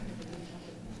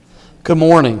Good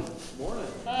morning.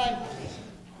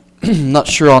 Not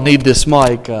sure I'll need this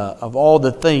mic. Of all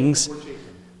the things...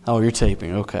 Oh, you're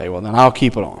taping. Okay, well then I'll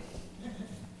keep it on.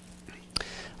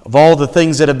 Of all the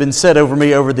things that have been said over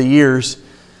me over the years,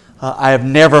 I have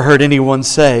never heard anyone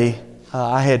say,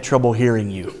 I had trouble hearing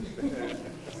you.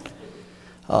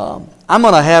 I'm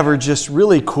going to have her just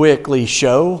really quickly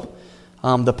show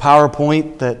the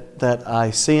PowerPoint that I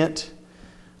sent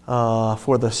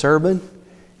for the sermon.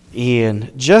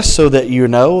 And just so that you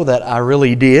know that I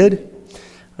really did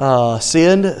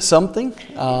send something.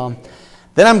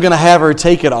 Then I'm going to have her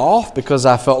take it off because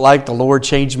I felt like the Lord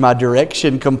changed my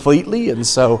direction completely. And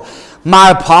so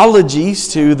my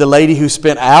apologies to the lady who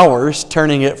spent hours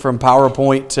turning it from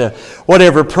PowerPoint to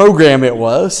whatever program it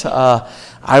was.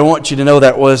 I want you to know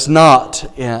that was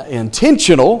not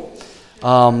intentional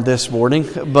this morning.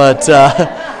 But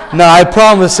no, I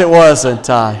promise it wasn't.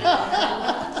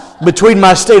 Between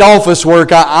my state office work,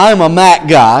 I'm a Mac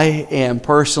guy, and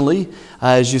personally,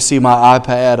 as you see my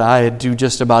iPad, I do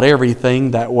just about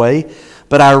everything that way.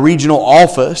 But our regional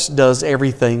office does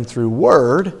everything through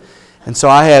Word, and so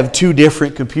I have two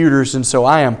different computers, and so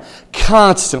I am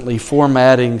constantly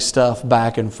formatting stuff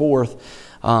back and forth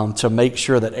to make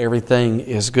sure that everything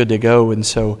is good to go. And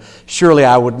so surely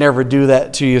I would never do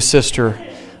that to you, sister.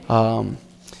 And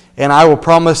I will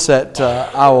promise that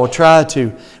I will try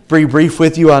to be brief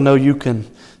with you. I know you can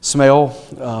smell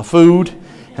food,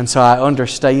 and so I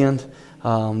understand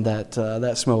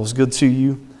that smells good to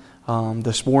you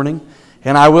this morning.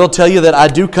 And I will tell you that I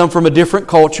do come from a different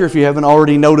culture, if you haven't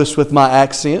already noticed with my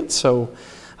accent. So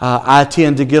I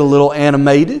tend to get a little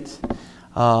animated.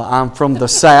 I'm from the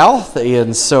South,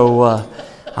 and so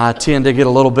I tend to get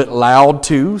a little bit loud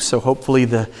too. So hopefully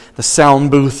the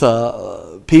sound booth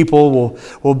people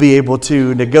will be able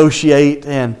to negotiate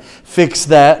and fix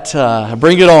that.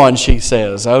 Bring it on, she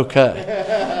says. Okay.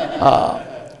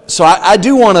 So I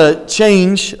do want to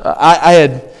change. I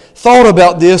had thought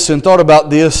about this,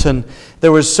 and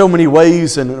there was so many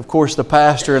ways, and of course the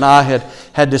pastor and I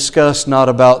had discussed not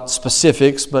about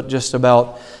specifics, but just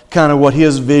about kind of what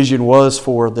his vision was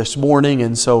for this morning.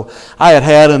 And so I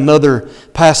had another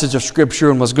passage of Scripture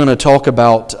and was going to talk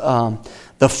about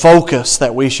the focus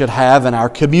that we should have in our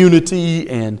community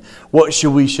and what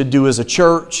we should do as a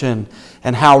church, and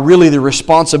how really the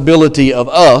responsibility of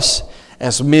us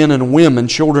as men and women,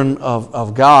 children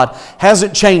of God,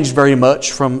 hasn't changed very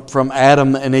much from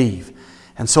Adam and Eve.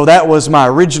 And so that was my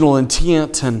original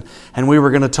intent, and we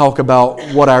were going to talk about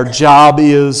what our job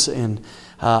is and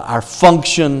our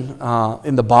function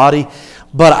in the body.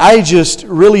 But I just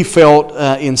really felt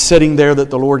in sitting there that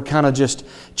the Lord kind of just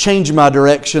changed my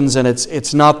directions, and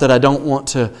it's not that I don't want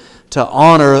to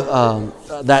honor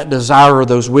that desire or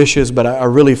those wishes, but I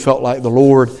really felt like the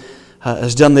Lord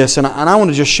has done this. And I want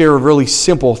to just share a really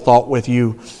simple thought with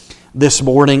you this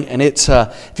morning. And it's,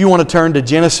 if you want to turn to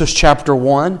Genesis chapter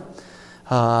 1,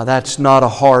 that's not a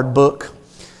hard book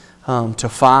to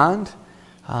find.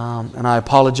 And I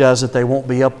apologize that they won't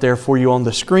be up there for you on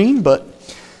the screen, but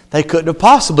they couldn't have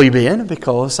possibly been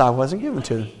because I wasn't given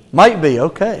to them. Might be,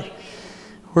 okay.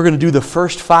 We're going to do the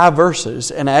first 5 verses.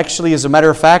 And actually, as a matter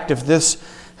of fact, if this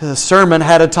sermon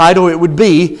had a title, it would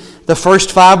be the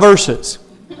first 5 verses.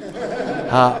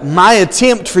 My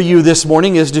attempt for you this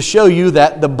morning is to show you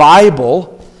that the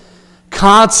Bible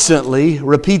constantly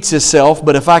repeats itself,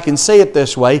 but if I can say it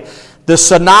this way, the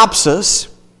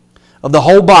synopsis of the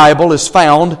whole Bible is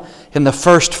found in the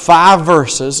first 5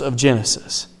 verses of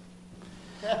Genesis.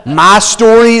 My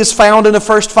story is found in the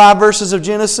first 5 verses of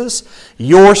Genesis.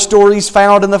 Your story is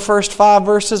found in the first 5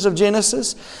 verses of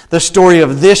Genesis. The story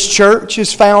of this church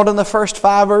is found in the first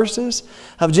 5 verses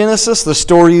of Genesis. The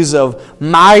stories of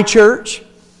my church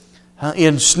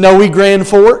in snowy Grand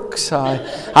Forks.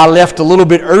 I left a little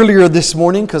bit earlier this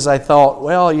morning because I thought,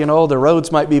 well, the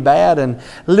roads might be bad. And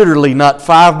literally not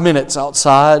 5 minutes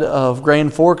outside of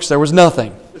Grand Forks, there was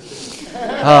nothing.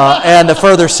 And the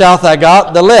further south I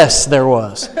got, the less there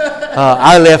was.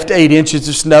 I left 8 inches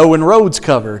of snow and roads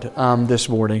covered this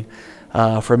morning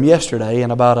from yesterday,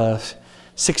 and about a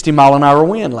 60-mile-an-hour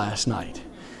wind last night.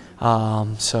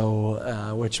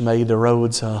 Which made the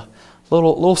roads a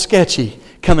little sketchy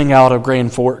coming out of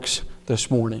Grand Forks this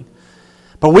morning.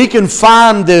 But we can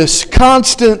find this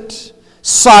constant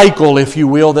cycle, if you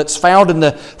will, that's found in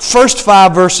the first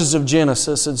 5 verses of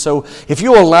Genesis. And so if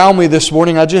you'll allow me this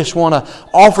morning, I just want to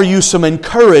offer you some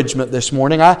encouragement this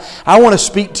morning. I want to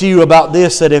speak to you about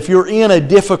this, that if you're in a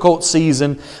difficult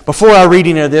season, before I read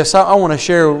into this, I want to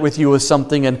share with you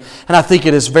something, and I think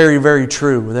it is very, very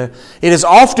true. It has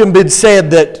often been said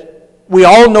that we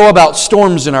all know about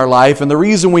storms in our life, and the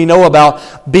reason we know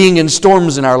about being in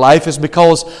storms in our life is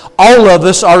because all of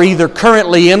us are either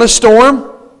currently in a storm,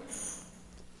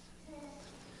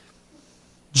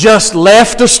 just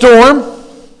left a storm,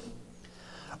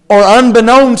 or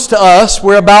unbeknownst to us,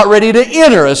 we're about ready to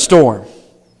enter a storm.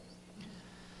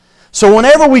 So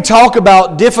whenever we talk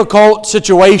about difficult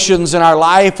situations in our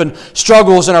life and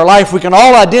struggles in our life, we can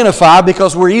all identify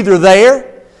because we're either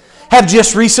there, have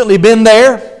just recently been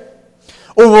there,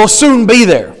 or will soon be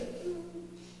there.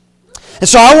 And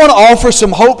so I want to offer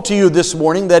some hope to you this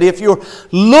morning that if you're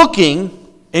looking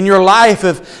in your life,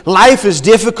 if life is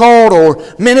difficult or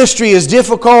ministry is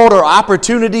difficult or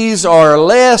opportunities are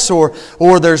less or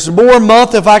there's more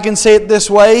month, if I can say it this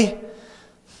way,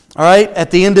 all right,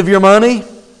 at the end of your money.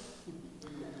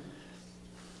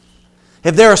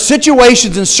 If there are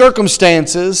situations and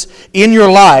circumstances in your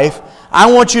life,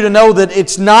 I want you to know that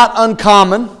it's not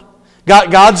uncommon.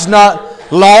 God's not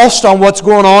lost on what's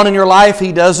going on in your life.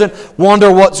 He doesn't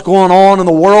wonder what's going on in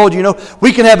the world. You know,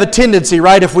 we can have a tendency,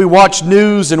 right, if we watch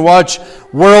news and watch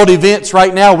world events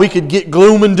right now, we could get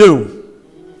gloom and doom.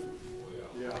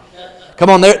 Come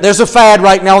on, there's a fad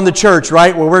right now in the church,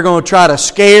 right, where we're going to try to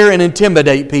scare and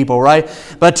intimidate people, right,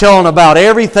 by telling about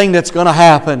everything that's going to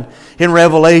happen in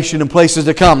Revelation and places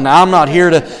to come. Now, I'm not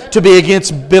here to be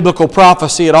against biblical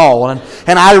prophecy at all. And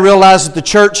I realize that the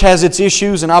church has its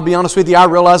issues, and I'll be honest with you, I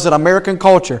realize that American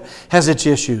culture has its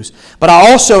issues. But I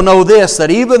also know this,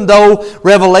 that even though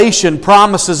Revelation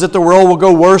promises that the world will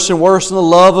go worse and worse and the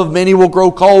love of many will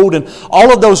grow cold and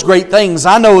all of those great things,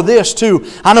 I know this too.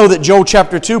 I know that Joel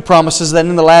chapter 2 promises that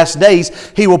in the last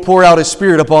days He will pour out His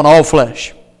Spirit upon all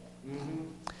flesh.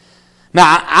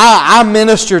 Now, I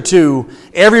minister to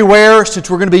everywhere, since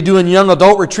we're going to be doing young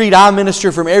adult retreat, I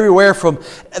minister from everywhere from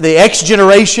the X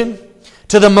generation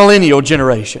to the millennial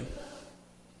generation.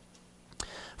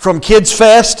 From Kids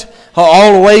Fest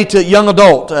all the way to young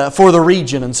adult for the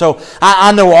region. And so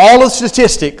I know all the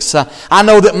statistics. I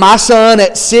know that my son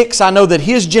at 6, I know that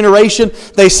his generation,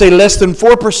 they say less than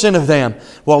 4% of them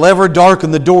will ever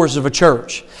darken the doors of a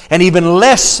church. And even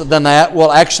less than that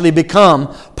will actually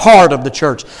become part of the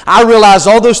church. I realize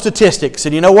all those statistics,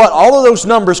 and you know what? All of those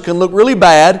numbers can look really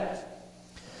bad,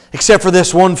 except for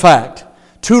this one fact.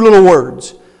 2 little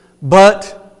words.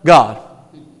 But God.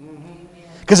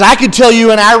 Because I could tell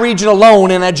you in our region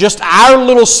alone, and at just our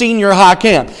little senior high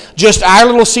camp,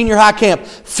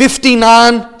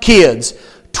 59 kids,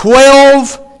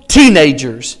 12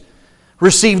 teenagers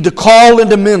received a call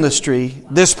into ministry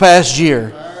this past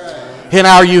year in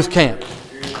our youth camp.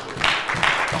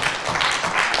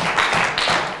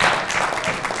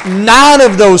 9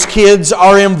 of those kids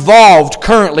are involved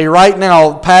currently right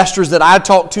now. Pastors that I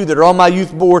talk to that are on my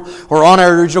youth board or on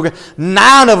our original,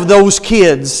 9 of those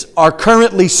kids are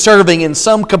currently serving in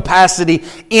some capacity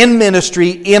in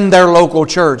ministry in their local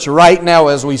church right now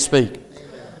as we speak.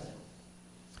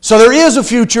 So there is a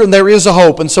future and there is a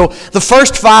hope. And so the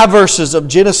first 5 verses of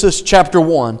Genesis chapter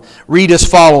 1 read as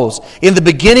follows. In the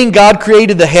beginning God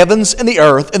created the heavens and the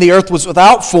earth was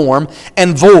without form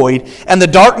and void, and the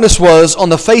darkness was on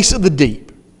the face of the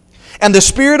deep. And the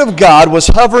Spirit of God was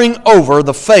hovering over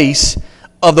the face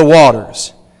of the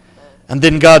waters. And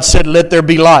then God said, "Let there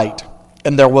be light,"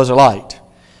 and there was a light.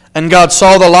 And God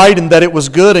saw the light and that it was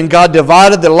good, and God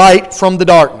divided the light from the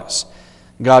darkness.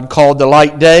 God called the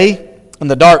light day, and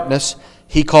the darkness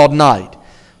He called night.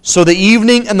 So the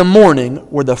evening and the morning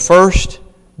were the first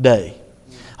day.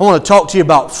 I want to talk to you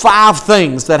about 5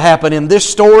 things that happen in this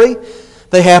story.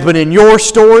 They happen in your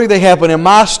story, they happen in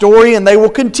my story, and they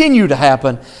will continue to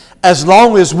happen as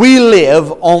long as we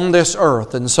live on this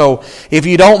earth. And so, if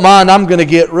you don't mind, I'm going to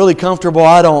get really comfortable.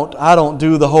 I don't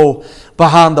do the whole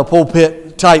behind the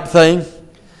pulpit type thing.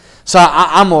 So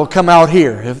I'm going to come out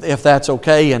here, if that's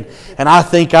okay. And I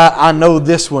think I know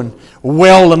this one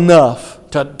well enough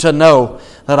to know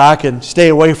that I can stay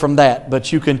away from that.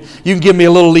 But you can give me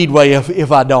a little leadway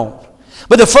if I don't.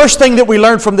 But the first thing that we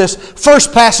learn from this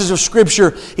first passage of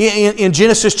Scripture in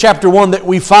Genesis chapter 1 that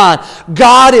we find,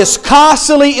 God is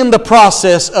constantly in the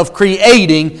process of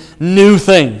creating new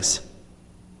things.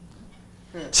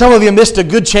 Some of you missed a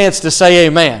good chance to say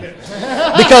amen.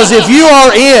 Because if you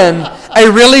are in a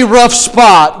really rough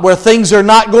spot where things are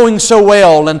not going so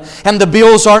well and the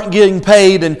bills aren't getting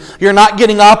paid and you're not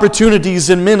getting opportunities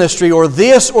in ministry or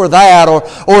this or that or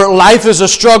life is a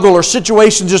struggle or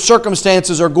situations or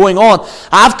circumstances are going on,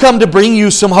 I've come to bring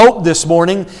you some hope this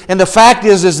morning. And the fact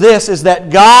is that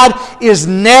God is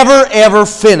never ever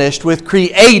finished with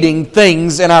creating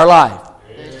things in our life.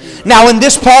 Now in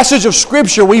this passage of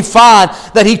Scripture we find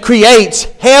that He creates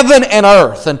heaven and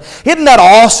earth. And isn't that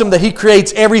awesome that He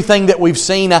creates everything that we've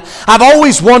seen? I've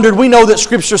always wondered, we know that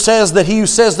Scripture says that he who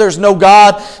says there's no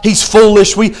God, he's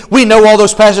foolish. We know all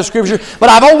those passages of Scripture. But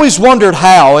I've always wondered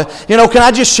how. Can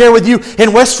I just share with you,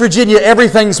 in West Virginia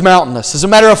everything's mountainous. As a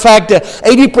matter of fact,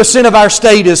 80% of our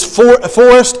state is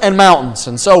forest and mountains.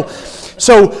 And so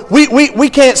we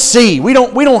can't see. We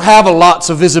don't have lots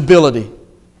of visibility.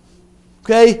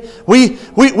 Okay? We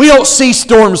don't see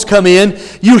storms come in.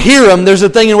 You hear them. There's a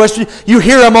thing in West Virginia. You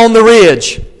hear them on the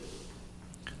ridge.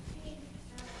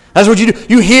 That's what you do.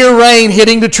 You hear rain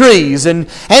hitting the trees. And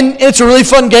it's a really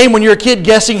fun game when you're a kid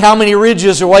guessing how many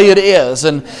ridges away it is.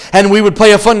 And we would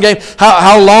play a fun game.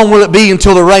 How long will it be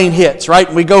until the rain hits, right?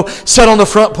 And we go sit on the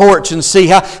front porch and see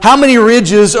how many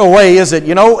ridges away is it,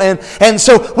 And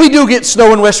so we do get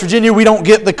snow in West Virginia. We don't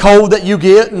get the cold that you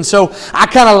get. And so I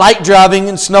kind of like driving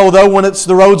in snow, though, when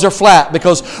the roads are flat,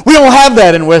 because we don't have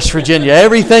that in West Virginia.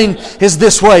 Everything is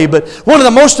this way. But one of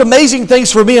the most amazing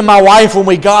things for me and my wife when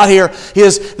we got here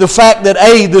is the fact that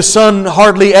the sun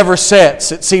hardly ever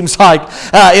sets, it seems like,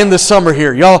 in the summer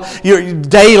here. Y'all, your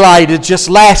daylight, it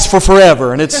just lasts for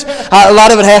forever. And it's a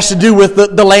lot of it has to do with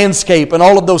the landscape and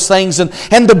all of those things and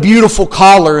the beautiful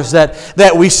colors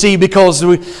that we see, because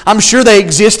I'm sure they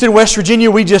exist in West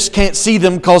Virginia. We just can't see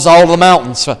them because of all the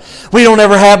mountains. We don't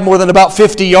ever have more than about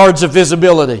 50 yards of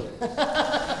visibility.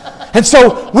 And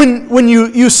so when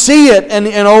you see it and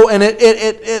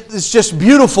it's just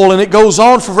beautiful and it goes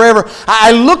on for forever,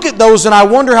 I look at those and I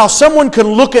wonder how someone can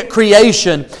look at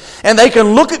creation and they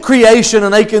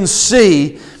can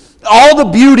see all the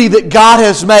beauty that God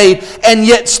has made and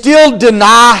yet still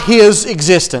deny His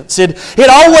existence. It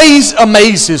always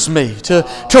amazes me to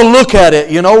look at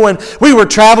it. When we were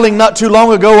traveling not too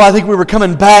long ago, I think we were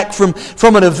coming back from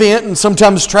an event, and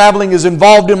sometimes traveling is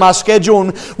involved in my schedule,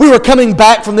 and we were coming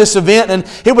back from this event and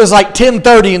it was like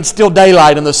 10:30 and still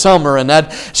daylight in the summer, and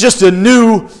that's just a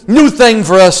new thing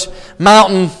for us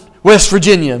mountain West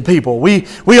Virginian people. We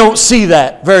don't see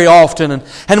that very often.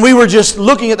 And we were just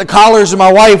looking at the collars of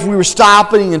my wife. We were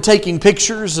stopping and taking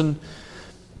pictures. And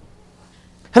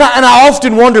I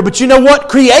often wonder, but you know what?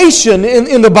 Creation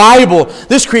in the Bible,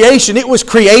 this creation, it was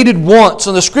created once.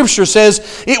 And the Scripture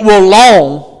says it will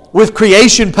long with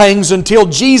creation pangs until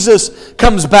Jesus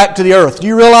comes back to the earth. Do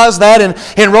you realize that?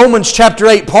 In Romans chapter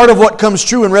 8, part of what comes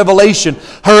true in Revelation,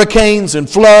 hurricanes and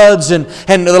floods and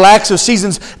the lacks of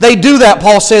seasons, they do that,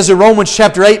 Paul says in Romans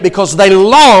chapter 8, because they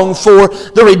long for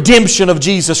the redemption of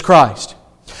Jesus Christ.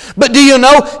 But do you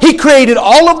know, He created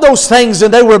all of those things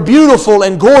and they were beautiful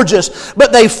and gorgeous,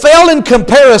 but they fell in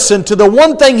comparison to the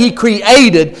one thing He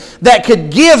created that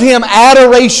could give Him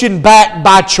adoration back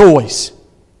by choice.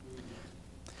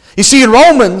 You see, in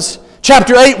Romans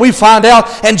chapter 8 we find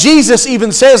out, and Jesus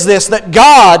even says this, that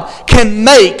God can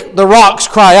make the rocks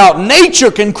cry out.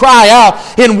 Nature can cry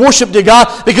out in worship to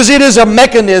God because it is a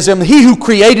mechanism, He who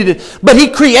created it. But He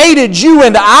created you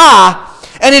and I,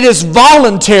 and it is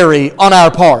voluntary on our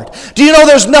part. Do you know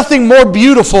there's nothing more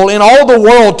beautiful in all the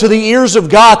world to the ears of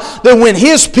God than when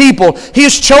His people,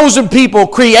 His chosen people,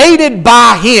 created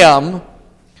by Him,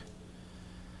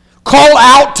 call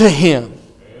out to Him.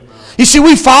 You see,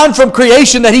 we find from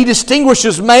creation that He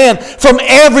distinguishes man from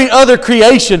every other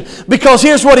creation, because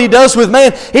here's what He does with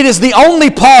man. It is the only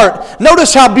part.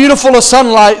 Notice how beautiful the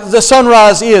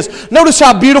sunrise is. Notice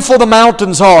how beautiful the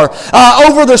mountains are.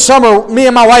 Over the summer, me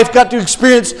and my wife got to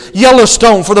experience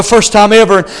Yellowstone for the first time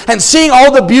ever, and seeing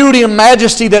all the beauty and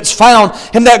majesty that's found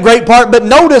in that great park. But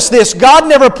notice this, God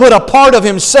never put a part of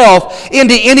Himself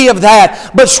into any of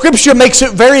that. But Scripture makes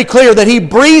it very clear that He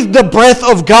breathed the breath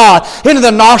of God into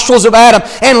the nostrils of Adam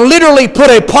and literally put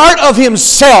a part of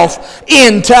Himself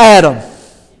into Adam.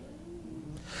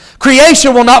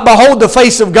 Creation will not behold the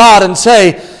face of God and say,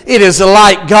 it is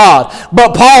like God.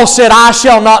 But Paul said, I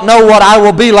shall not know what I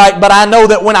will be like, but I know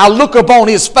that when I look upon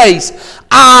His face,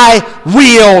 I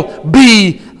will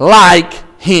be like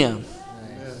Him.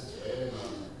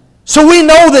 So we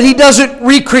know that He doesn't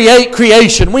recreate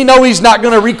creation. We know He's not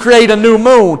going to recreate a new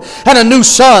moon and a new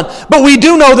sun. But we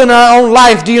do know that in our own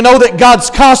life, do you know that God's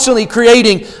constantly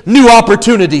creating new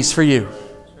opportunities for you?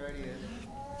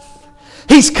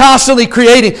 He's constantly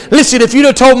creating. Listen, if you'd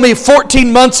have told me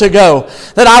 14 months ago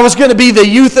that I was going to be the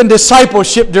youth and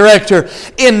discipleship director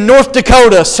in North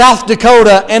Dakota, South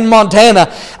Dakota, and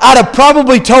Montana, I'd have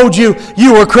probably told you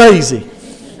you were crazy.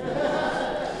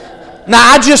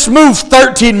 Now, I just moved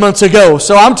 13 months ago,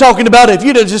 so I'm talking about if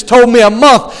you'd have just told me a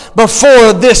month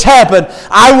before this happened,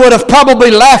 I would have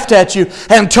probably laughed at you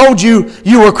and told you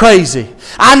you were crazy.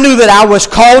 I knew that I was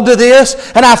called to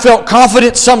this, and I felt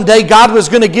confident someday God was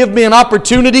going to give me an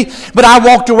opportunity, but I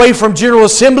walked away from General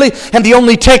Assembly, and the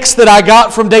only text that I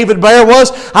got from David Blair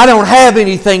was, I don't have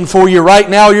anything for you right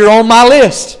now, you're on my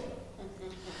list.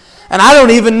 And I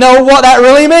don't even know what that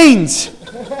really means.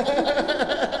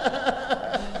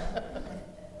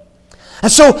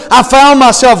 And so I found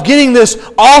myself getting this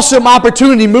awesome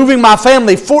opportunity, moving my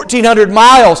family 1,400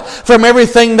 miles from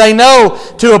everything they know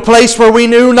to a place where we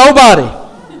knew nobody.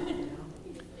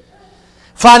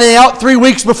 Finding out 3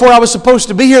 weeks before I was supposed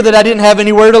to be here that I didn't have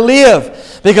anywhere to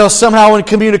live because somehow in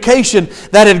communication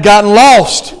that had gotten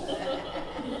lost.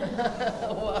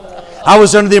 I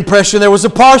was under the impression there was a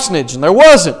parsonage, and there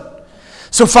wasn't.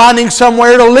 So finding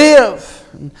somewhere to live,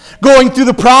 going through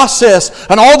the process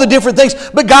and all the different things.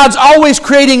 But God's always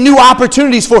creating new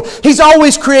opportunities for us. He's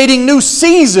always creating new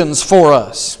seasons for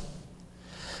us.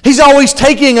 He's always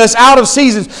taking us out of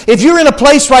seasons. If you're in a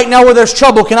place right now where there's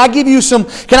trouble, can I give you some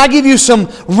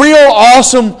real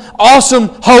awesome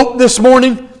hope this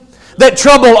morning? That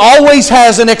trouble always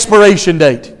has an expiration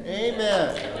date.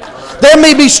 Amen. There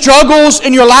may be struggles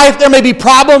in your life, there may be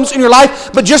problems in your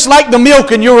life, but just like the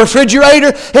milk in your refrigerator,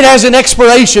 it has an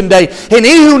expiration date. And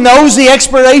he who knows the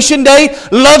expiration date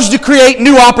loves to create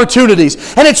new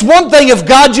opportunities. And it's one thing if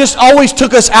God just always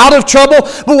took us out of trouble,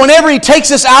 but whenever He takes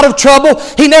us out of trouble,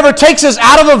 He never takes us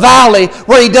out of a valley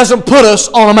where He doesn't put us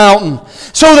on a mountain.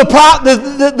 So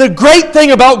the great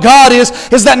thing about God is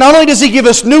that not only does He give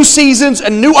us new seasons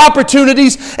and new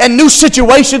opportunities and new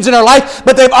situations in our life,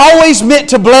 but they've always meant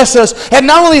to bless us. And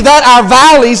not only that, our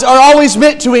valleys are always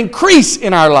meant to increase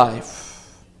in our life.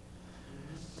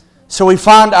 So we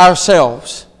find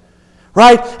ourselves,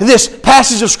 right? This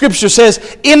passage of Scripture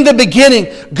says, in the beginning,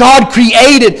 God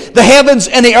created the heavens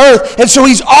and the earth. And so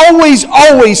He's always,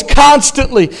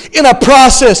 constantly in a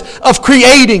process of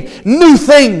creating new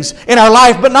things in our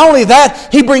life. But not only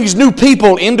that, He brings new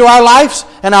people into our lives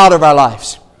and out of our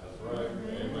lives.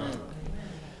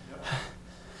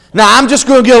 Now, I'm just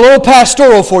going to get a little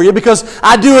pastoral for you because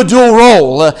I do a dual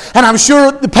role. And I'm sure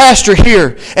the pastor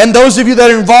here and those of you that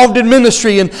are involved in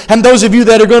ministry and those of you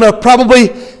that are going to probably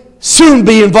soon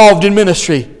be involved in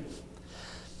ministry.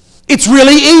 It's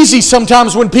really easy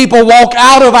sometimes when people walk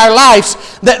out of our lives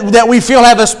that we feel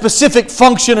have a specific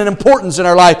function and importance in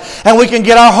our life, and we can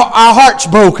get our hearts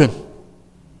broken.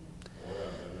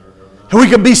 And we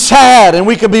can be sad and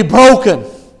we can be broken.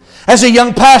 As a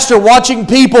young pastor, watching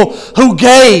people who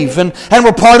gave and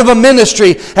were part of a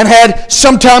ministry and had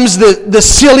sometimes the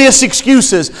silliest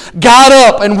excuses, got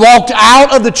up and walked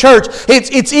out of the church,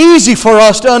 it's easy for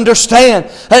us to understand.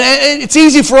 And it's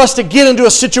easy for us to get into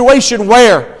a situation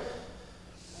where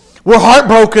we're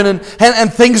heartbroken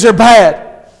and things are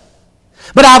bad.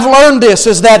 But I've learned this,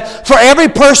 is that for every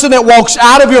person that walks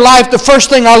out of your life, the first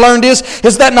thing I learned is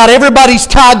that not everybody's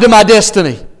tied to my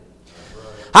destiny.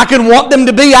 I can want them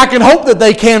to be, I can hope that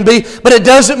they can be, but it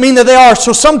doesn't mean that they are.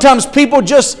 So sometimes people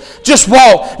just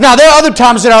walk. Now there are other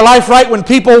times in our life, right, when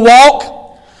people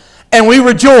walk and we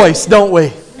rejoice, don't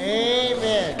we?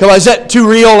 Amen. Come on, is that too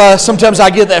real? Sometimes I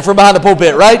get that from behind the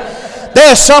pulpit, right? There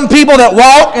are some people that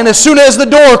walk, and as soon as the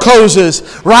door closes,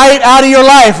 right, out of your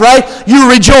life, right,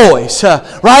 you rejoice,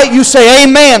 right? You say,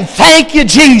 amen, thank you,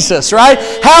 Jesus, right?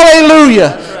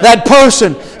 Hallelujah. That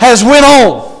person has went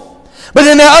on. But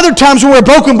then there are other times when we're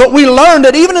broken, but we learn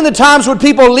that even in the times when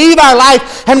people leave our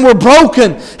life and we're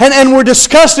broken and we're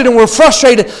disgusted and we're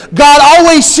frustrated, God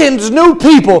always sends new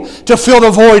people to fill the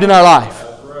void in our life.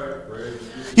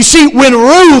 You see, when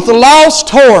Ruth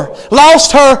lost her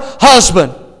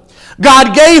husband,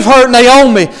 God gave her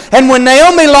Naomi. And when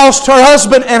Naomi lost her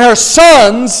husband and her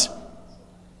sons,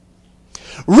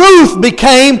 Ruth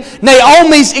became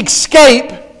Naomi's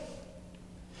escape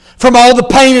from all the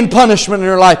pain and punishment in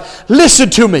her life. Listen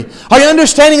to me. Are you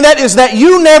understanding that? Is that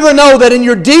you never know that in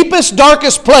your deepest,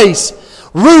 darkest place,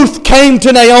 Ruth came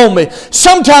to Naomi.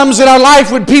 Sometimes in our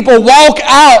life when people walk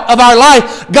out of our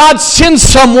life, God sends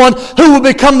someone who will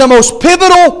become the most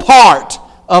pivotal part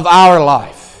of our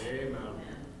life. Amen.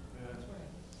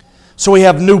 So we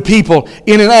have new people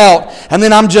in and out. And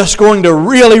then I'm just going to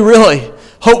really,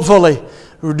 hopefully,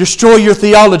 destroy your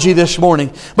theology this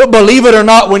morning. But believe it or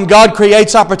not, when God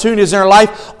creates opportunities in our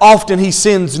life, often He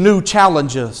sends new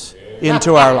challenges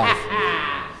into our life.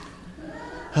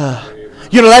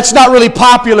 That's not really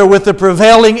popular with the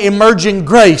prevailing emerging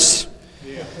grace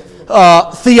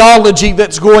theology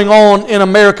that's going on in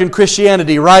American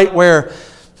Christianity, right? Where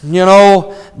You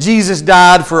know, Jesus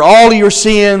died for all of your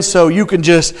sins, so you can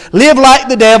just live like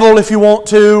the devil if you want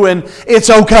to, and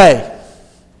it's okay.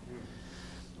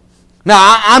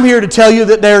 Now, I'm here to tell you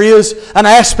that there is an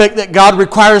aspect that God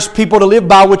requires people to live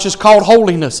by, which is called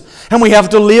holiness. And we have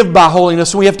to live by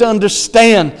holiness. We have to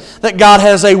understand that God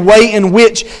has a way in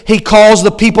which He calls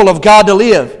the people of God to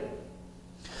live.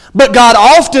 But God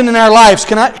often in our lives,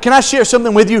 can I share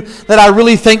something with you that I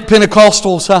really think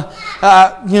Pentecostals,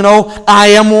 I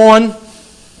am one.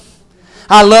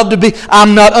 I love to be,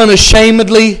 I'm not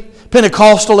unashamedly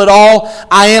Pentecostal at all.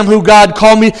 I am who God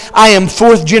called me. I am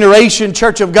fourth generation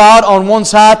Church of God on one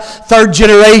side, third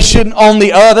generation on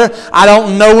the other. I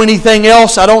don't know anything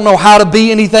else. I don't know how to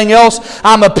be anything else.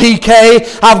 I'm a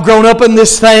PK. I've grown up in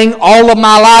this thing all of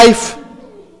my life.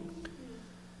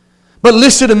 But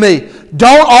listen to me.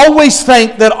 Don't always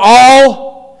think that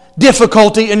all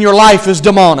difficulty in your life is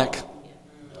demonic.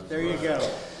 There you go.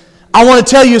 I want to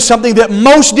tell you something, that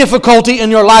most difficulty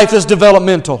in your life is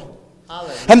developmental.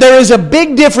 And there is a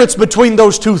big difference between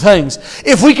those two things.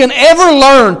 If we can ever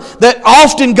learn that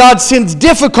often God sends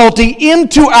difficulty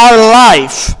into our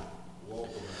life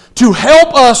to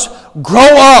help us grow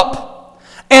up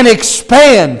and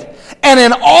expand. And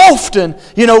then often,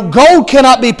 gold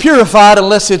cannot be purified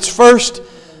unless it's first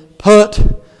put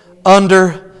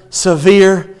under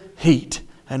severe heat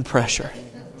and pressure.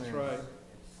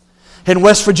 In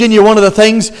West Virginia, one of the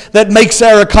things that makes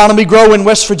our economy grow in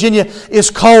West Virginia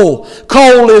is coal.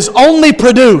 Coal is only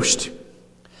produced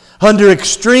under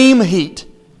extreme heat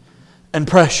and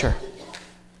pressure.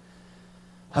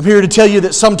 I'm here to tell you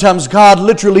that sometimes God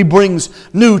literally brings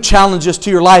new challenges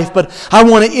to your life, but I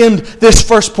want to end this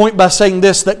first point by saying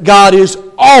this, that God is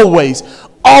always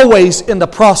in the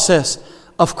process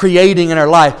of creating in our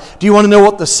life. Do you want to know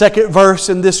what the second verse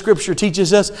in this scripture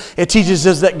teaches us? It teaches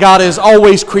us that God is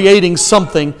always creating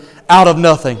something out of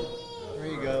nothing. There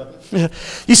you go.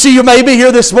 You see, you may be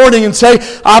here this morning and say,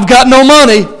 I've got no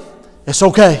money. It's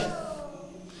okay.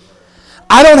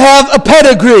 I don't have a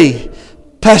pedigree,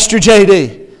 Pastor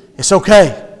J.D. It's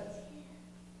okay.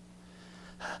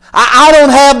 I don't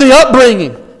have the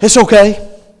upbringing. It's okay.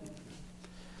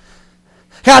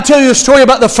 Can I tell you a story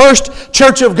about the first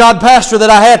Church of God pastor that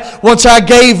I had once I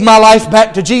gave my life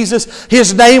back to Jesus?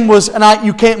 His name was, and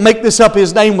you can't make this up,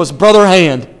 his name was Brother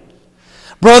Hand.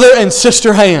 Brother and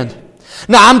Sister Hand.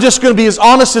 Now, I'm just going to be as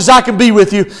honest as I can be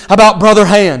with you about Brother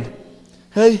Hand.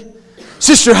 Okay?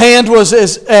 Sister Hand was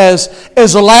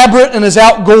as elaborate and as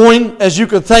outgoing as you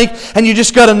could think. And you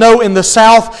just got to know in the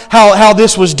South how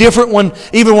this was different.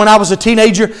 Even when I was a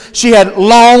teenager, she had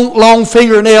long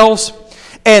fingernails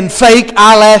and fake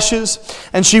eyelashes.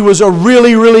 And she was a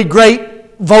really, really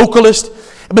great vocalist.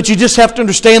 But you just have to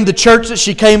understand the church that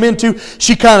she came into,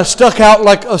 she kind of stuck out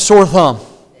like a sore thumb.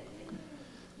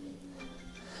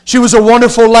 She was a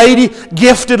wonderful lady,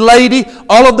 gifted lady,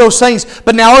 all of those things.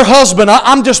 But now her husband,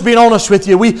 I'm just being honest with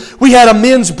you. We had a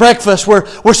men's breakfast where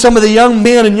some of the young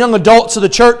men and young adults of the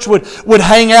church would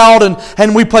hang out,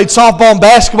 and we played softball and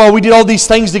basketball. We did all these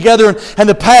things together, and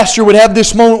the pastor would have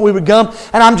this moment we would come.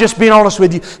 And I'm just being honest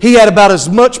with you. He had about as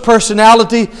much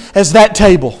personality as that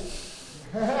table.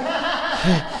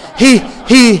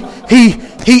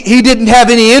 He didn't have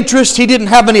any interest. He didn't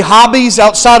have any hobbies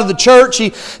outside of the church.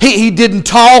 He didn't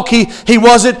talk. He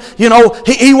wasn't,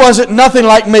 he wasn't nothing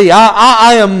like me.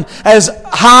 I am as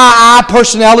high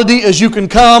personality as you can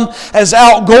come, as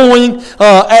outgoing.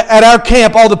 At our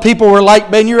camp, all the people were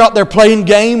like, man, you're out there playing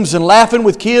games and laughing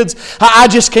with kids. I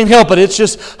just can't help it. It's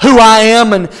just who I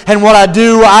am and what I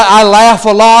do. I laugh a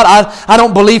lot. I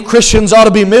don't believe Christians ought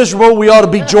to be miserable. We ought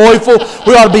to be joyful.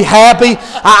 We ought to be happy.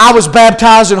 I was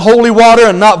baptized in holy water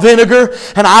and not vinegar,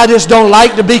 and I just don't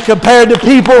like to be compared to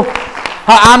people.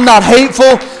 I'm not hateful.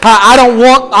 I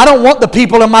don't want the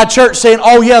people in my church saying,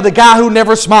 oh yeah, the guy who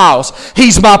never smiles,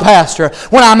 he's my pastor.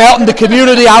 When I'm out in the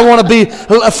community, I want to be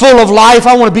full of life.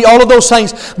 I want to be all of those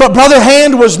things. But Brother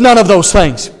Hand was none of those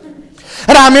things.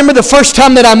 And I remember the first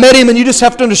time that I met him, and you just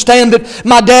have to understand that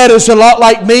my dad is a lot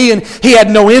like me, and he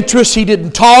had no interest. He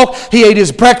didn't talk. He ate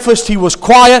his breakfast. He was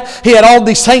quiet. He had all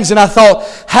these things, and I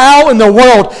thought, how in the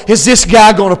world is this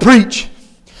guy going to preach?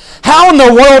 How in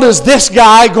the world is this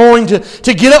guy going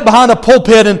to get up behind a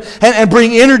pulpit and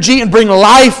bring energy and bring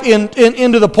life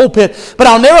into the pulpit? But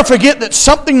I'll never forget that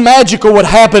something magical would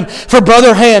happen for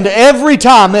Brother Hand every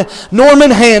time, Norman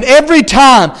Hand, every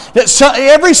time,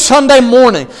 every Sunday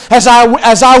morning as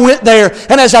I went there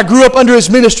and as I grew up under his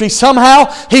ministry,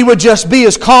 somehow he would just be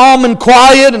as calm and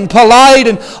quiet and polite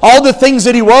and all the things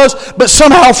that he was, but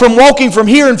somehow from walking from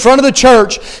here in front of the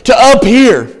church to up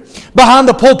here, behind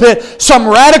the pulpit, some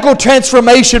radical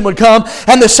transformation would come,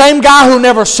 and the same guy who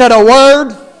never said a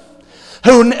word,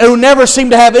 who never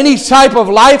seemed to have any type of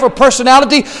life or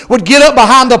personality, would get up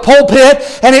behind the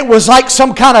pulpit and it was like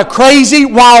some kind of crazy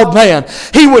wild man.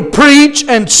 He would preach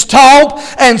and stomp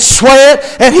and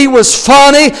sweat, and he was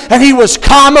funny and he was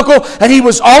comical and he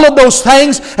was all of those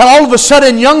things, and all of a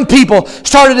sudden young people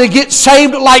started to get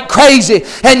saved like crazy,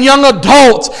 and young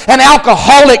adults and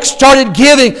alcoholics started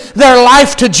giving their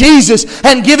life to Jesus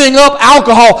and giving up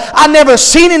alcohol. I never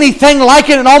seen anything like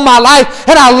it in all my life,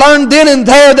 and I learned then and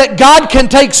there that God can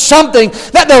take something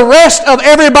that the rest of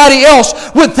everybody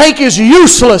else would think is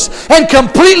useless and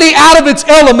completely out of its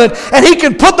element, and He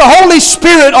can put the Holy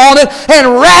Spirit on it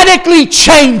and radically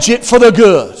change it for the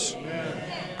good.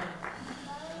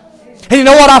 And you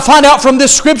know what I find out from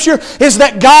this scripture is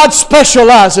that God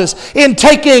specializes in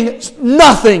taking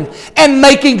nothing and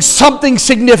making something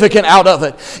significant out of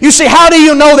it. You see, how do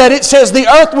you know that? It says the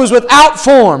earth was without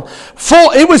form.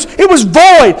 It was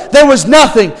void. There was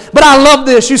nothing. But I love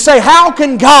this. You say, how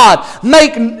can God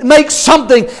make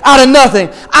something out of nothing?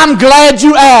 I'm glad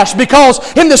you asked,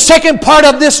 because in the second part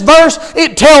of this verse,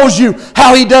 it tells you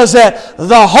how He does that.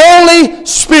 The Holy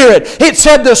Spirit. It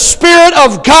said the Spirit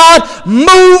of God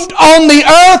moved on the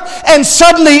earth, and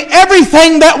suddenly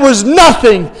everything that was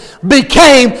nothing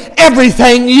became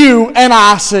everything you and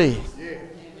I see.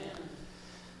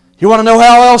 You want to know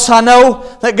how else I know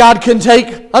that God can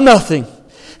take a nothing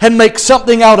and make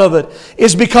something out of it?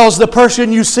 Is because the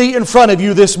person you see in front of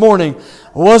you this morning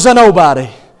was a nobody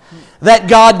that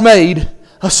God made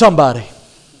a somebody.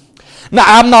 Now,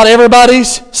 I'm not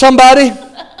everybody's somebody, and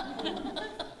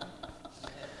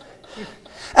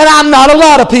I'm not a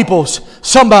lot of people's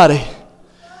somebody.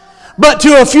 But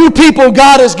to a few people,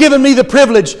 God has given me the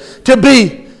privilege to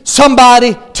be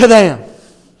somebody to them.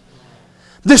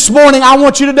 This morning, I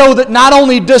want you to know that not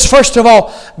only does, first of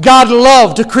all, God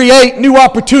love to create new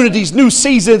opportunities, new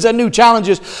seasons, and new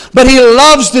challenges, but He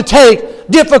loves to take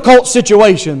difficult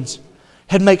situations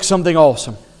and make something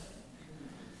awesome.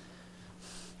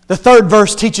 The third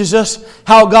verse teaches us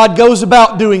how God goes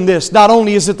about doing this. Not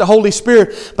only is it the Holy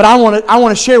Spirit, but I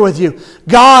want to share with you,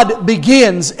 God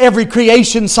begins every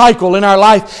creation cycle in our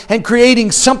life and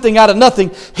creating something out of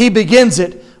nothing. He begins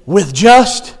it with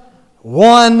just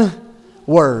one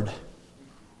word.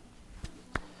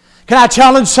 Can I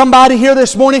challenge somebody here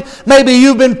this morning? Maybe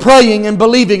you've been praying and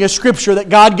believing a scripture that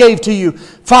God gave to you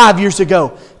 5 years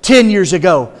ago, 10 years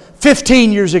ago,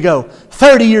 15 years ago,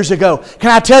 30 years ago.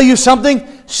 Can I tell you something?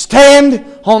 Stand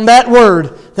on that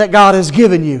word that God has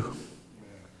given you.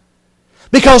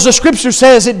 Because the scripture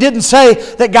says, it didn't say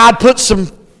that God put some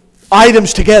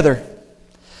items together.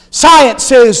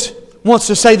 Science wants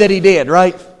to say that He did,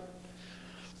 right?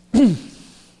 The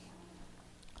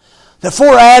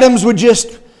four atoms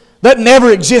that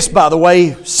never exist, by the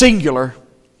way, singular,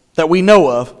 that we know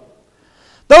of.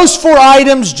 Those four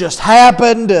items just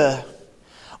happened to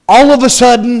all of a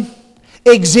sudden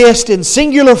exist in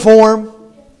singular form.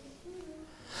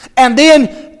 And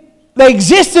then they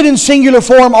existed in singular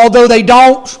form, although they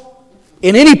don't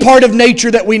in any part of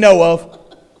nature that we know of.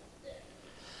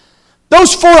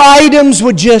 Those four items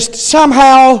would just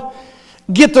somehow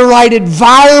get the right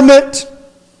environment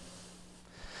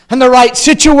and the right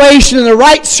situation and the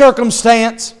right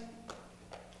circumstance.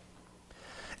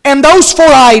 And those four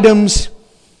items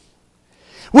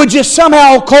would just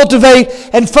somehow cultivate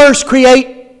and first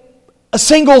create a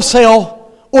single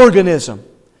cell organism.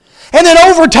 And then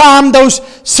over time, those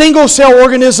single cell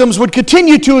organisms would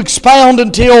continue to expound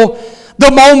until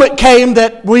the moment came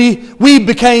that we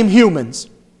became humans.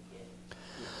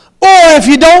 Or if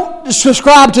you don't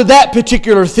subscribe to that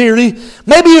particular theory,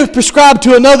 maybe you prescribe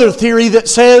to another theory that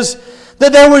says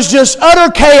that there was just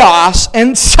utter chaos,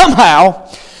 and somehow,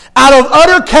 out of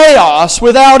utter chaos,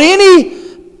 without any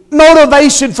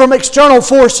motivation from external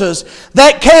forces,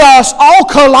 that chaos all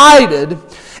collided,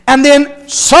 and then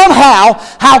somehow,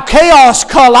 how chaos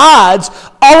collides,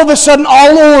 all of a sudden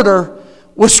all order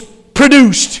was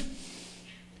produced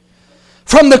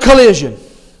from the collision.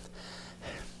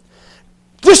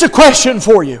 Just a question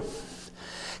for you.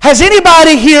 Has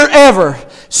anybody here ever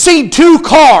seen two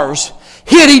cars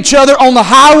hit each other on the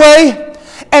highway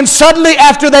and suddenly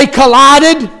after they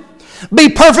collided be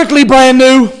perfectly brand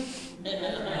new?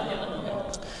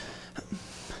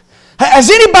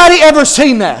 Has anybody ever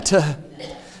seen that?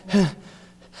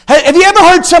 Have you ever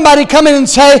heard somebody come in and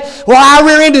say, well, I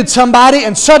rear-ended somebody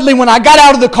and suddenly when I got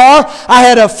out of the car, I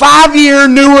had a 5-year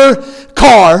newer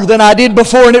car than I did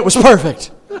before and it was perfect?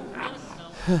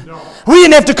 No. We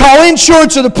didn't have to call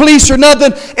insurance or the police or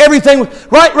nothing. Everything,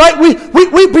 right?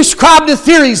 We prescribe to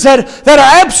theories that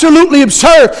are absolutely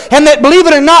absurd and that, believe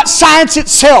it or not, science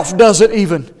itself doesn't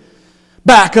even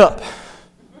back up.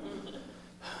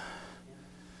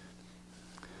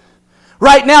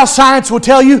 Right now, science will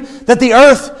tell you that the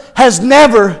earth has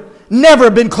never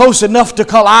been close enough to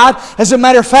collide. As a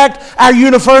matter of fact, our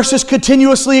universe is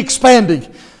continuously expanding.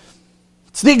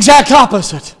 It's the exact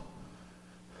opposite.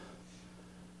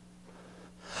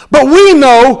 But we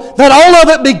know that all of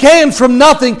it began from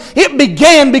nothing. It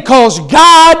began because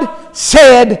God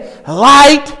said,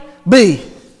 "Light be."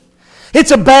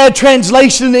 It's a bad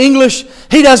translation in English.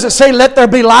 He doesn't say, "Let there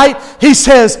be light." He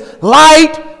says,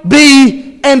 "Light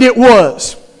be," and it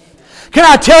was. Can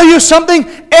I tell you something?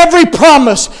 Every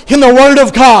promise in the Word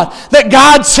of God that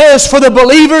God says for the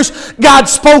believers, God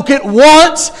spoke it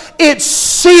once, it's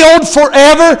sealed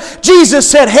forever. Jesus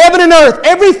said, "Heaven and earth,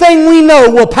 everything we know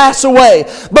will pass away,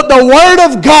 but the Word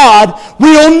of God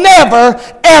will never,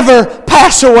 ever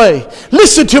pass away."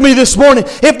 Listen to me this morning.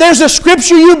 If there's a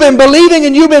scripture you've been believing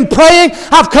and you've been praying,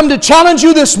 I've come to challenge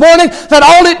you this morning that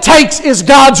all it takes is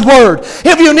God's Word.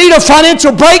 If you need a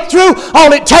financial breakthrough,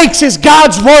 all it takes is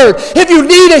God's Word. If you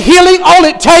need a healing, all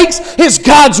it takes is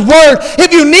God's Word.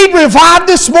 If you need revived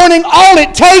this morning, all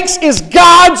it takes is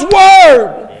God's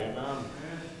Word.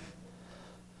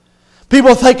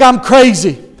 People think I'm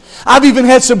crazy. I've even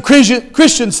had some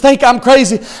Christians think I'm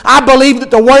crazy. I believe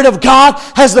that the Word of God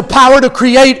has the power to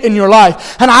create in your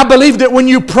life. And I believe that when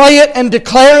you pray it and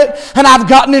declare it, and I've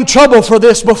gotten in trouble for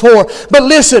this before. But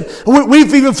listen,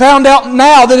 we've even found out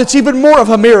now that it's even more of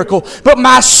a miracle. But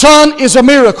my son is a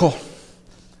miracle.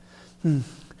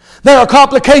 There are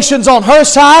complications on her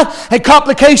side and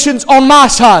complications on my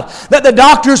side that the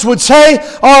doctors would say,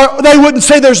 or they wouldn't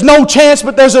say there's no chance,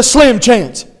 but there's a slim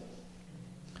chance.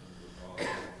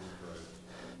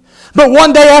 But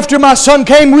one day after my son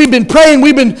came, we've been praying,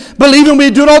 we've been believing,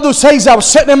 we've been doing all those things. I was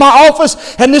sitting in my office,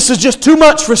 and this is just too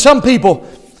much for some people.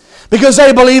 Because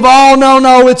they believe, "Oh,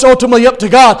 no, it's ultimately up to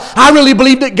God." I really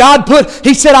believe that God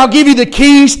He said, "I'll give you the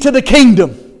keys to the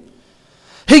kingdom."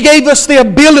 He gave us the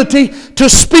ability to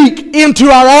speak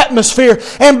into our atmosphere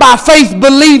and by faith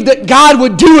believe that God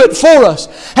would do it for us.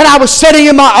 And I was sitting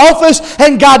in my office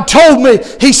and God told me,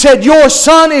 He said, "Your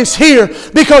son is here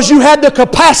because you had the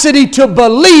capacity to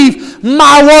believe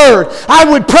my word." I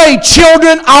would pray,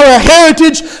 children are a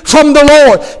heritage from the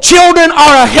Lord. Children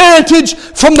are a heritage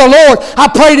from the Lord. I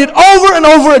prayed it over and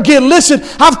over again. Listen,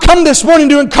 I've come this morning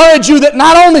to encourage you that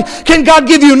not only can God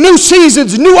give you new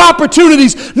seasons, new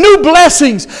opportunities, new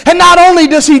blessings, and not only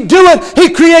does He do it, He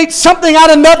creates something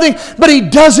out of nothing, but He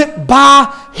does it by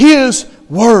His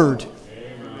Word.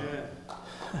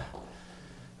 Amen.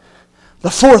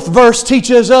 The fourth verse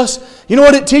teaches us, you know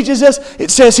what it teaches us? It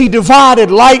says He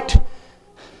divided light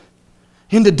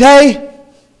into day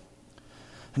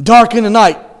and dark in the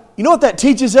night. You know what that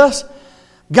teaches us?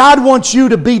 God wants you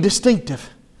to be distinctive.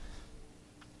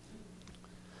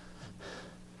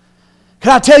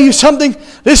 Can I tell you something?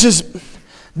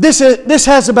 This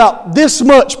has about this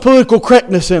much political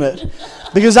correctness in it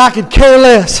because I could care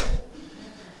less.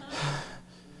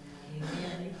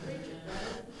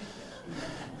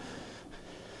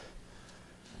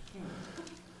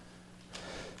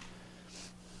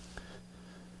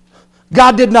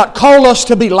 God did not call us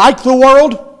to be like the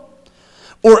world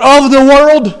or of the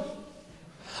world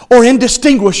or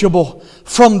indistinguishable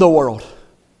from the world.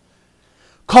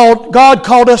 God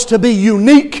called us to be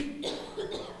unique,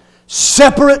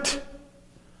 separate,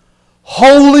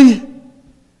 holy.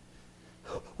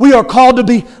 We are called to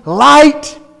be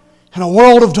light in a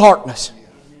world of darkness.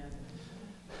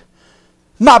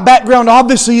 My background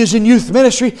obviously is in youth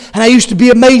ministry, and I used to be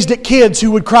amazed at kids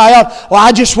who would cry out, "Well,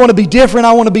 I just want to be different,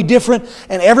 I want to be different."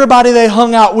 And everybody they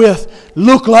hung out with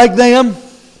looked like them,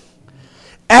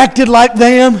 acted like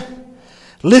them,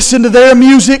 listened to their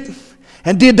music,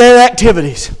 and did their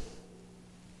activities.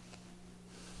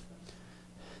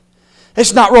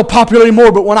 It's not real popular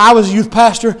anymore, but when I was a youth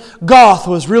pastor, goth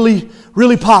was really,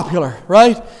 really popular,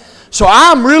 right? So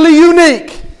I'm really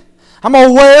unique. I'm going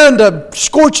to wear in the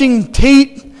scorching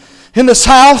heat in the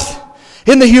south,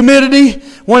 in the humidity,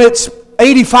 when it's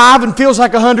 85 and feels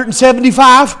like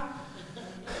 175.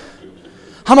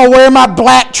 I'm going to wear my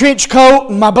black trench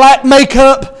coat and my black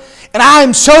makeup, and I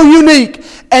am so unique.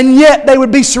 And yet they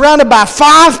would be surrounded by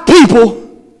 5 people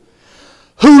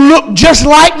who looked just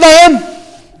like them,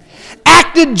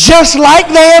 acted just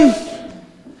like them,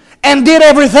 and did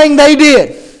everything they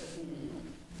did.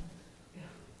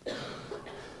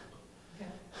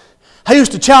 I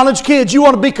used to challenge kids, you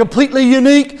want to be completely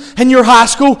unique in your high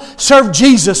school? Serve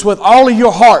Jesus with all of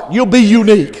your heart. You'll be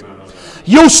unique.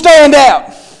 You'll stand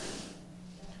out.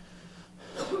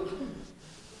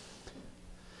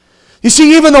 You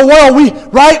see, even the world,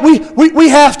 we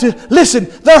have to,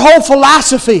 listen, their whole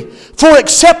philosophy for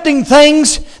accepting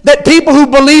things that people who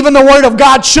believe in the Word of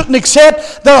God shouldn't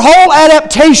accept, their whole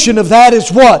adaptation of that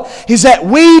is what? Is that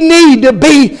we need to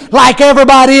be like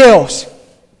everybody else.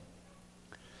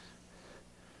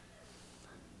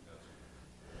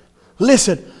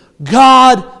 Listen,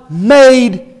 God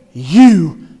made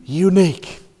you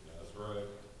unique.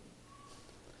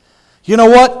 You know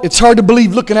what? It's hard to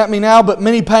believe looking at me now, but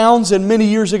many pounds and many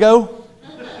years ago,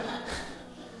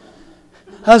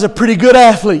 I was a pretty good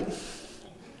athlete.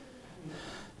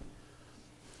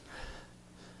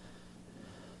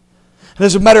 And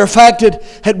as a matter of fact,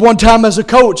 at one time as a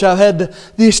coach, I had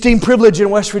the esteemed privilege in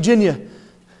West Virginia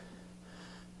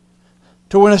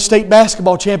to win a state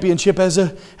basketball championship as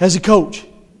a coach.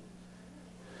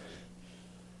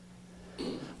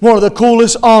 One of the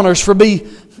coolest honors for me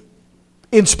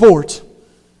in sports.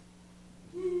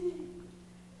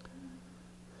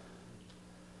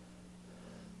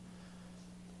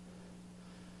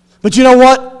 But you know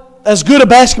what? As good a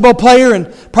basketball player,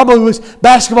 and probably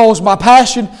basketball was my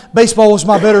passion, baseball was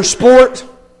my better sport.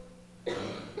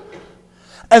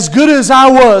 As good as I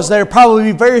was, there would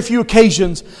probably be very few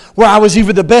occasions where I was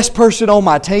even the best person on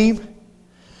my team,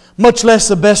 much less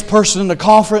the best person in the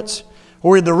conference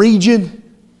or in the region.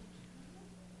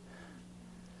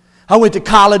 I went to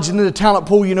college, and then the talent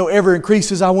pool, ever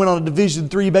increases. I went on a Division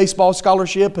III baseball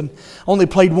scholarship and only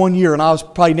played 1 year, and I was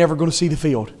probably never going to see the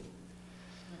field.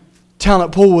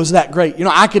 Talent pool was that great.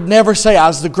 I could never say I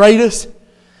was the greatest,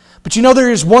 but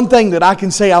there is one thing that I can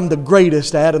say I'm the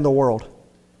greatest at in the world.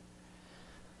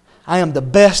 I am the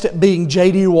best at being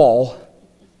J.D. Wall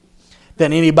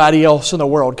than anybody else in the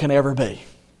world can ever be.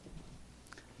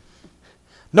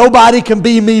 Nobody can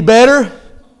be me better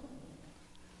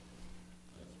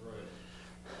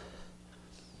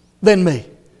than me.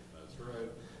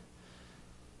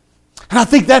 And I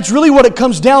think that's really what it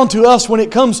comes down to us when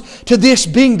it comes to this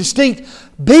being distinct.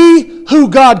 Be who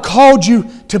God called you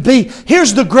to be.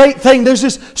 Here's the great thing. There's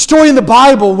this story in the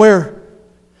Bible where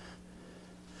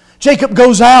Jacob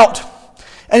goes out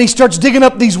and he starts digging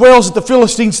up these wells that the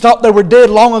Philistines thought they were dead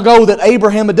long ago that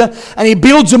Abraham had done. And he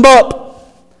builds them up.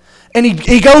 And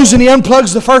he goes and he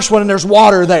unplugs the first one and there's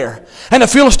water there. And the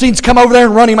Philistines come over there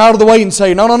and run him out of the way and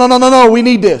say, no, we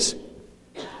need this.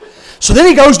 So then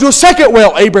he goes to a second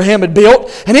well Abraham had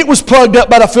built, and it was plugged up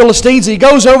by the Philistines. He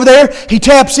goes over there, he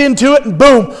taps into it, and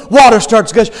boom, water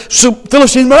starts gushing. So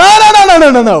Philistines,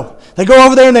 no. They go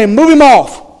over there and they move him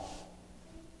off.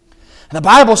 And the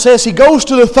Bible says he goes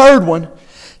to the third one,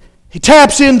 he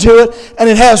taps into it, and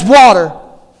it has water.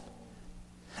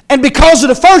 And because of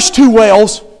the first two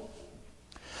wells,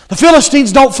 the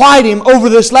Philistines don't fight him over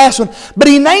this last one, but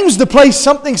he names the place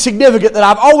something significant that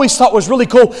I've always thought was really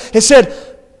cool. It said,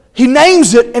 he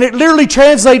names it, and it literally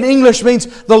translated in English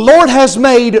means, the Lord has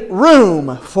made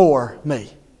room for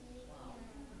me.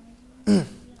 Can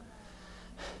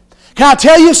I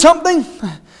tell you something?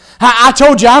 I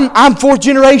told you I'm fourth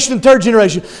generation and third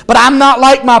generation, but I'm not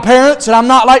like my parents and I'm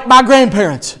not like my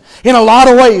grandparents in a lot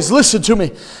of ways. Listen to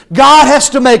me. God has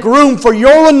to make room for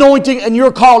your anointing and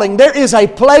your calling. There is a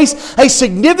place, a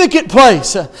significant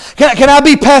place. Can I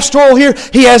be pastoral here?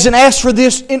 He hasn't asked for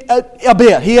this in a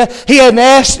bit. He hasn't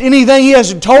asked anything. He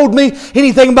hasn't told me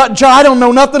anything about John. I don't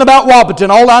know nothing about Wahpeton.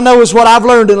 All I know is what I've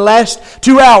learned in the last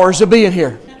 2 hours of being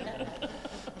here.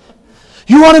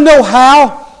 You want to know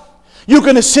how you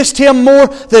can assist him more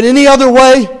than any other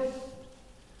way?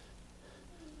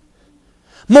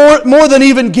 More than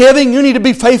even giving, you need to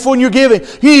be faithful in your giving.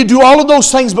 You need to do all of those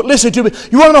things, but listen to me.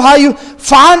 You want to know how you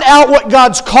find out what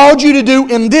God's called you to do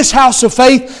in this house of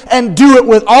faith and do it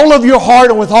with all of your heart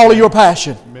and with all of your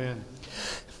passion. Amen.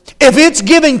 If it's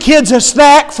giving kids a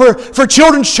snack for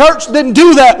children's church, then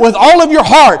do that with all of your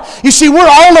heart. You see, we're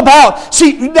all about,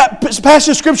 that passage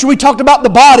of Scripture we talked about the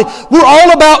body, we're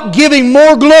all about giving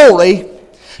more glory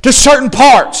to certain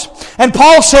parts. And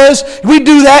Paul says we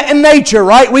do that in nature,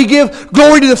 right? We give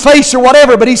glory to the face or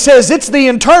whatever, but he says it's the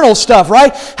internal stuff,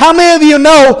 right? How many of you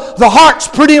know the heart's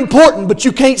pretty important, but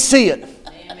you can't see it?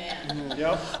 Amen.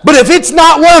 Yep. But if it's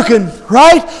not working,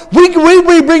 right? We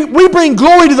bring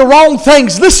glory to the wrong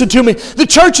things. Listen to me. The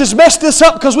church has messed this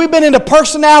up because we've been into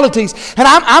personalities. And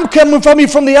I'm coming from you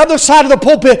from the other side of the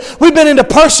pulpit. We've been into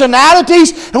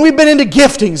personalities and we've been into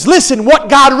giftings. Listen, what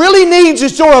God really needs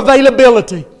is your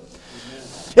availability.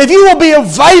 If you will be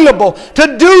available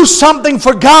to do something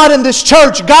for God in this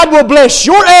church, God will bless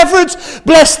your efforts,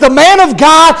 bless the man of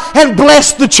God, and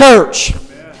bless the church.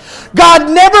 Amen. God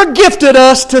never gifted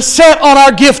us to set on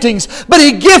our giftings, but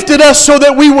He gifted us so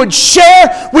that we would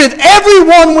share with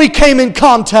everyone we came in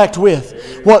contact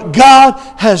with what God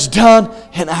has done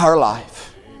in our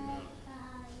life.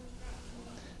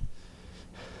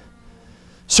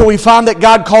 So we find that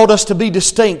God called us to be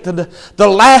distinct. And the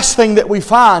last thing that we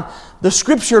find, the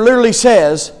Scripture literally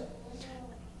says,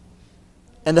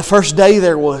 and the first day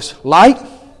there was light,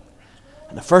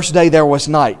 and the first day there was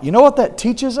night. You know what that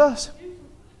teaches us?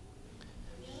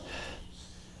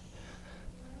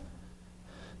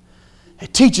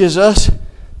 It teaches us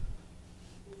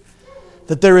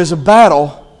that there is a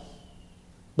battle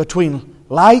between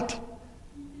light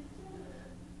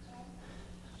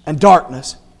and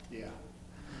darkness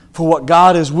for what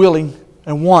God is willing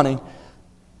and wanting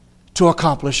to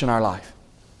accomplish in our life.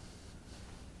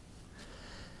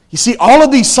 You see, all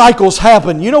of these cycles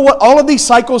happen. You know what? All of these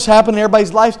cycles happen in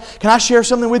everybody's life. Can I share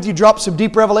something with you? Drop some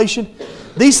deep revelation.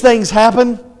 These things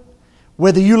happen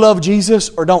whether you love Jesus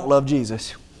or don't love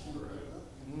Jesus.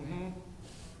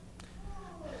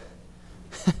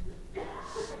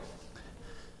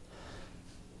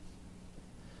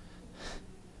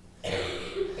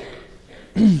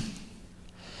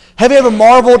 Have you ever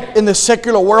marveled in the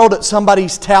secular world at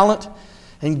somebody's talent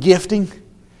and gifting?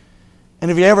 And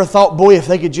have you ever thought, boy, if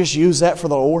they could just use that for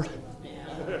the Lord?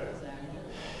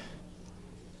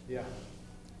 Yeah.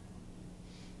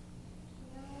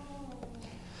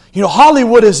 You know,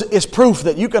 Hollywood is proof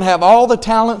that you can have all the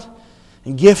talent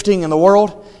and gifting in the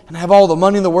world and have all the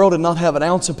money in the world and not have an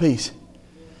ounce of peace.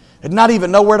 And not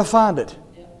even know where to find it.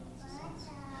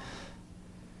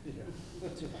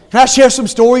 Can I share some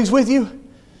stories with you?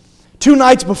 2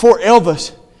 nights before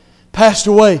Elvis passed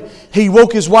away, he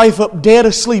woke his wife up dead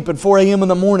asleep at 4 a.m. in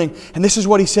the morning. And this is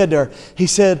what he said to her. He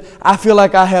said, I feel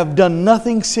like I have done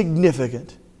nothing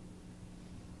significant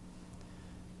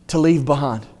to leave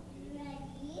behind.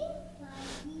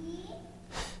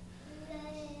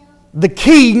 The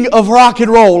king of rock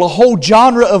and roll, a whole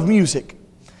genre of music.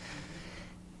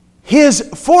 His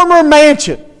former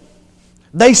mansion,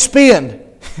 they spend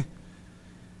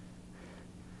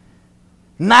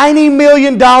 $90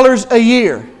 million a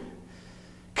year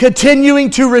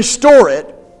continuing to restore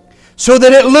it so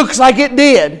that it looks like it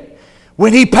did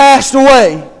when he passed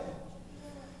away.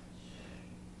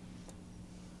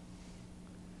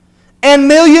 And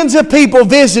millions of people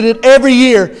visited every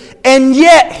year, and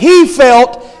yet he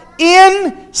felt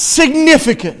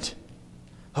insignificant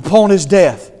upon his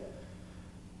death.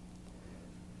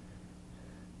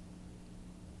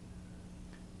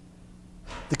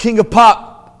 The king of pop,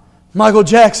 Michael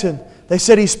Jackson, they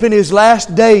said he spent his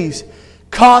last days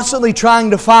constantly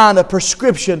trying to find a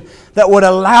prescription that would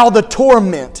allow the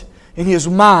torment in his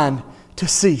mind to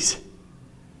cease.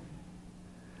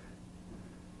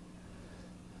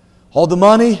 All the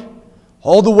money,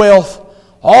 all the wealth,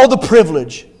 all the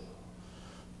privilege.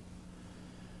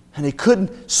 And he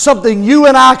couldn't, something you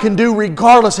and I can do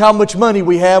regardless how much money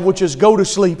we have, which is go to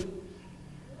sleep.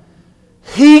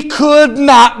 He could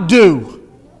not do.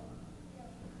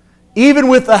 Even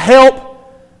with the help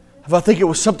of, I think it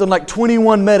was something like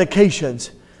 21 medications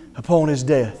upon his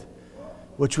death,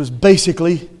 which was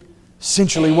basically,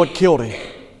 essentially what killed him.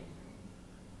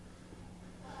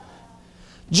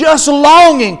 Just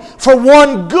longing for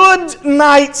one good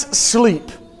night's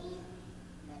sleep.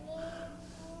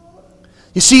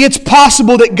 You see, it's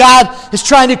possible that God is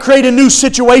trying to create a new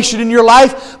situation in your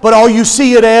life, but all you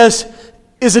see it as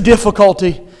is a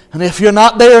difficulty. And if you're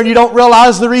not there and you don't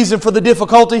realize the reason for the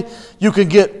difficulty, you can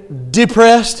get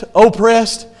depressed,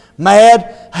 oppressed,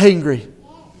 mad, angry.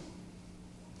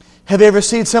 Have you ever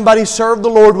seen somebody serve the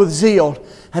Lord with zeal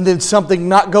and then something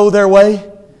not go their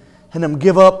way and them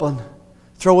give up and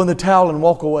throw in the towel and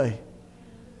walk away?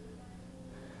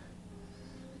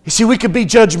 You see, we could be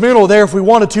judgmental there if we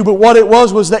wanted to, but what it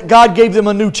was that God gave them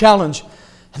a new challenge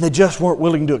and they just weren't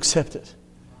willing to accept it.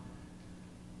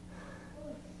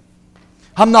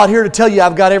 I'm not here to tell you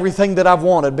I've got everything that I've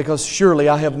wanted, because surely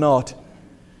I have not.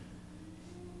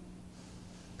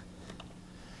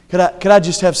 Could I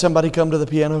just have somebody come to the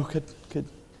piano? Could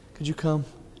you come?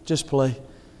 Just play.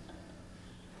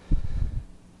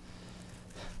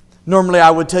 Normally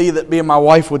I would tell you that me and my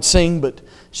wife would sing, but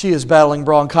she is battling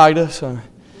bronchitis and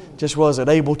just wasn't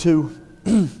able to.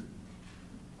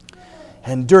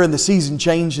 And during the season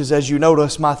changes, as you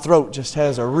notice, my throat just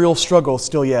has a real struggle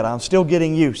still yet. I'm still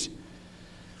getting used.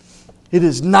 It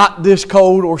is not this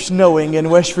cold or snowing in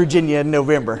West Virginia in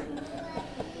November.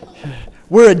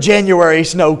 We're a January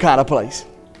snow kind of place.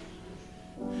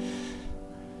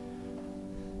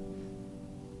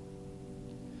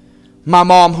 My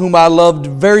mom, whom I loved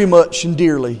very much and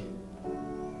dearly,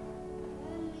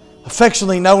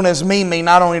 affectionately known as Mimi,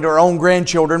 not only to her own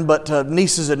grandchildren, but to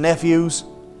nieces and nephews.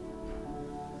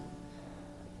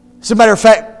 As a matter of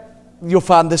fact, you'll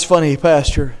find this funny,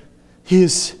 Pastor.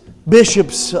 His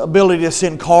bishop's ability to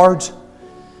send cards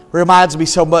Reminds me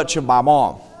so much of my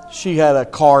mom. She had a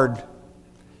card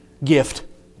gift.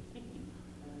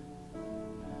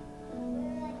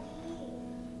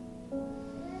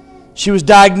 She was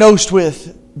diagnosed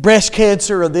with breast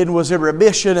cancer and then was in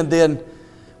remission, and then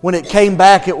when it came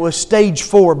back it was stage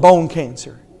 4 bone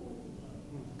cancer.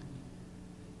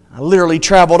 I literally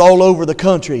traveled all over the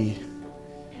country.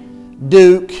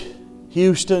 Duke,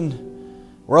 Houston,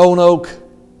 Roanoke,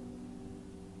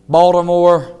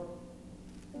 Baltimore.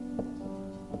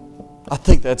 I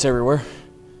think that's everywhere.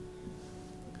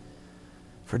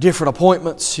 For different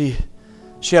appointments. She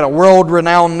had a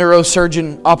world-renowned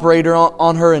neurosurgeon operator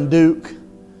on her in Duke.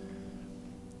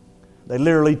 They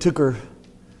literally took her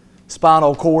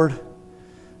spinal cord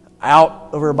out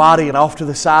of her body and off to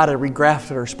the side and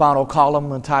regrafted her spinal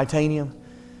column in titanium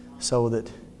so that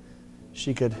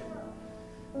she could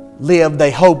live,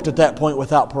 they hoped at that point,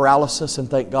 without paralysis, and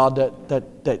thank God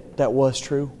that was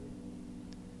true.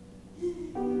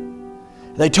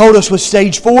 They told us with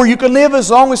stage 4 you can live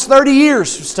as long as 30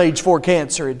 years with stage 4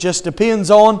 cancer. It just depends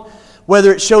on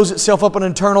whether it shows itself up in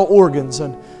internal organs.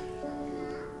 And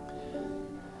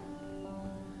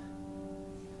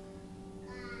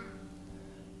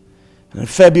in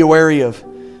February of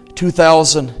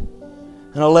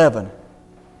 2011,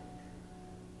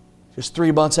 just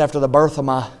 3 months after the birth of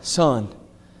my son,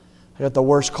 I got the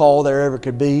worst call there ever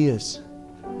could be. It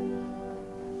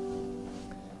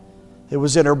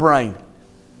was in her brain.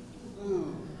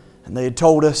 And they had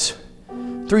told us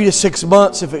 3 to 6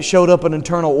 months if it showed up in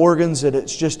internal organs, that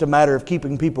it's just a matter of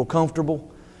keeping people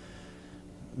comfortable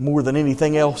more than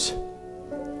anything else.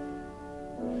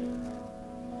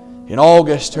 In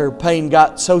August, her pain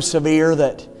got so severe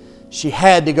that she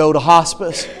had to go to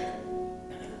hospice.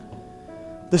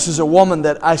 This is a woman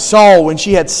that I saw when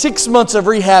she had 6 months of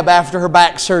rehab after her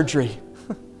back surgery.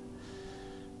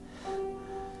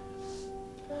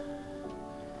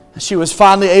 She was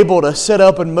finally able to sit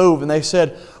up and move, and they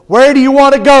said, "Where do you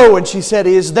want to go?" And she said,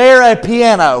 "Is there a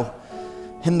piano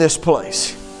in this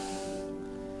place?"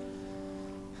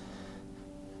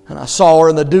 And I saw her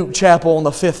in the Duke Chapel on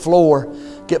the 5th floor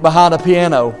get behind a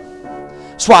piano.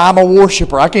 That's why I'm a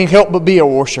worshiper. I can't help but be a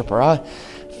worshiper.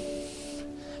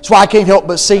 That's why I can't help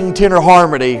but sing tenor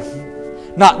harmony.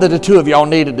 Not that the two of y'all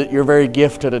needed it. You're very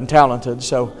gifted and talented.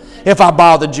 So if I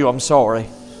bothered you, I'm sorry.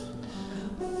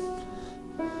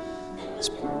 It's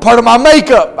part of my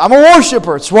makeup. I'm a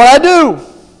worshiper. It's what I do.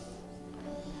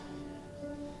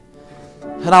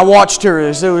 And I watched her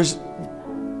as there was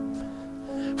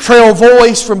frail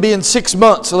voice from being 6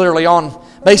 months literally on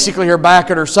basically her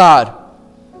back and her side.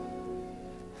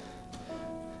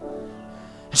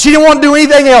 She didn't want to do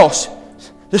anything else.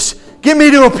 Just get me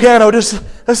to a piano. Just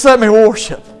let me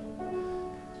worship.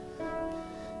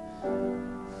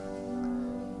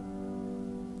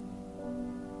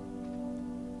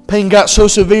 Pain got so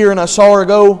severe, and I saw her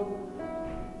go.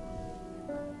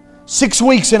 6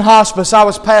 weeks in hospice. I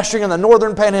was pastoring in the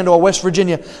northern panhandle of West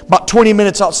Virginia, about 20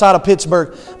 minutes outside of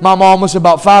Pittsburgh. My mom was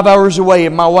about 5 hours away,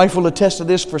 and my wife will attest to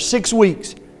this. For 6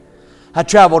 weeks, I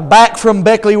traveled back from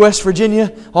Beckley, West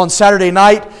Virginia on Saturday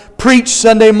night, preached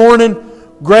Sunday morning,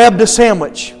 grabbed a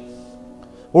sandwich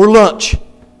or lunch.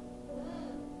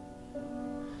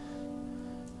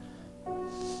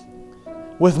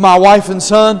 With my wife and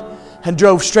son, and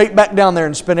drove straight back down there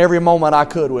and spent every moment I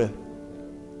could with.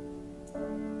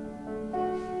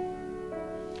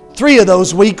 3 of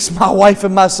those weeks, my wife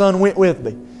and my son went with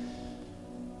me.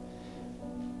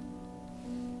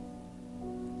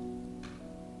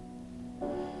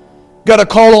 Got a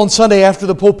call on Sunday after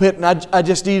the pulpit, and I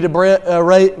just needed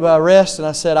a rest, and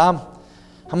I said, I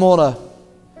got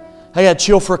to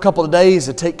chill for a couple of days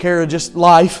to take care of just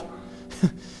life.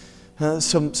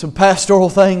 Some pastoral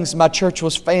things. My church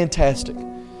was fantastic. It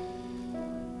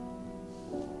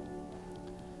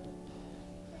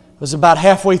was about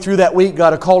halfway through that week.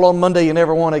 Got a call on Monday you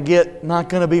never want to get. Not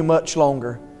going to be much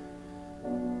longer.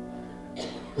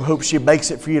 We hope she makes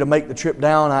it for you to make the trip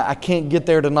down. I can't get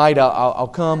there tonight. I'll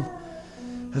come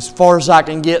as far as I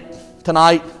can get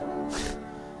tonight.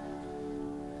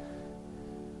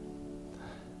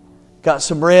 Got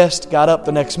some rest. Got up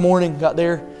the next morning. Got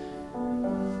there.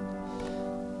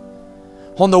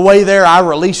 On the way there, I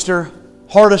released her.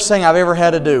 Hardest thing I've ever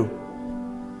had to do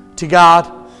to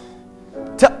God.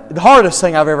 The hardest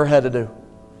thing I've ever had to do.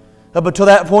 Up until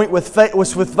that point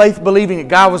was with faith believing that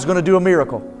God was going to do a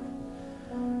miracle.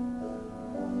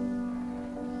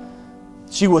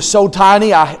 She was so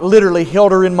tiny, I literally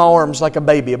held her in my arms like a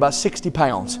baby, about 60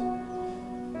 pounds.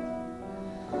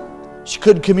 She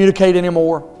couldn't communicate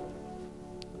anymore.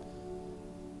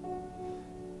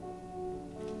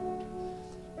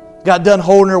 Got done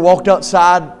holding her, walked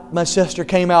outside. My sister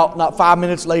came out not 5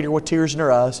 minutes later with tears in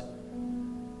her eyes.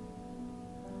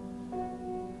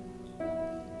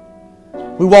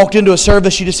 We walked into a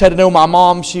service. She just had to know my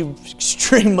mom. She was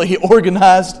extremely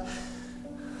organized.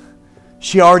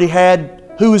 She already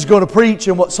had who was going to preach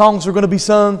and what songs were going to be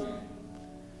sung.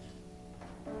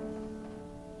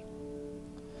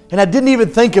 And I didn't even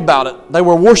think about it. They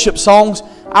were worship songs.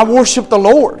 I worshiped the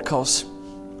Lord because,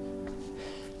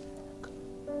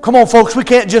 come on folks, we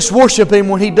can't just worship Him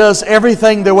when He does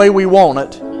everything the way we want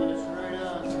it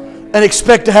and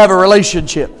expect to have a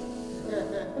relationship.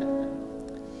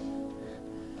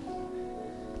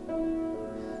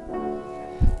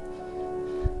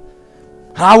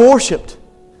 I worshiped.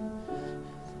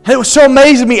 And it was so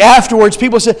amazing to me afterwards.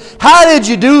 People said, "How did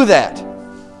you do that?"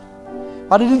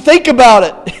 I didn't think about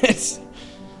it.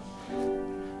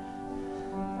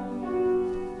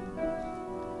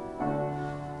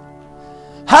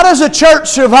 How does a church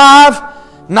survive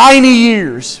 90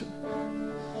 years?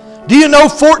 Do you know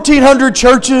 1,400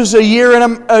 churches a year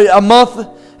and a month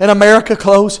in America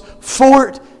close?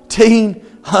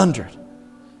 1,400.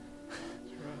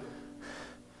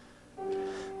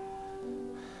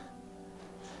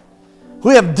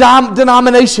 We have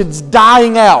denominations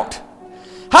dying out.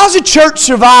 How does a church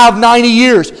survive 90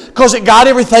 years? Because it got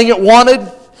everything it wanted?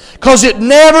 Because it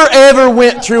never ever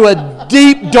went through a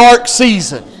deep, dark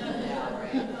season?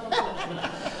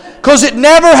 Because it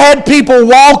never had people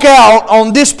walk out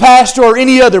on this pastor or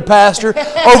any other pastor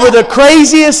over the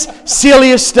craziest,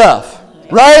 silliest stuff?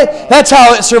 Right? That's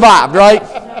how it survived, right?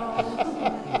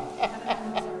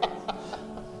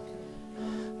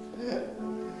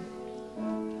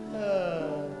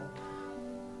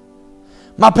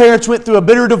 My parents went through a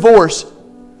bitter divorce,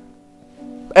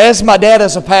 as my dad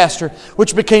as a pastor,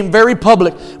 which became very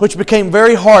public, which became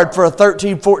very hard for a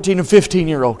 13, 14, and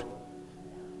 15-year-old.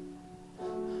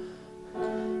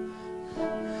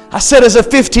 I sat as a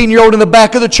 15-year-old in the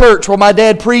back of the church while my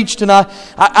dad preached, and I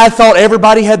thought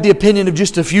everybody had the opinion of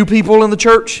just a few people in the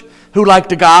church who liked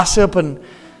to gossip and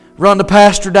run the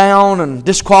pastor down and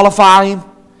disqualify him.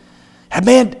 And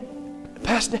man,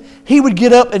 Pastor, he would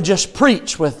get up and just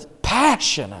preach with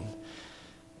passion. And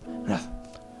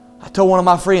I told one of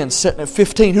my friends sitting at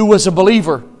 15 who was a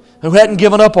believer, who hadn't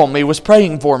given up on me, was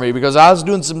praying for me because I was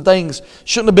doing some things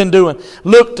shouldn't have been doing.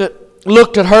 Looked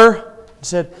at her and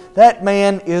said, "That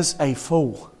man is a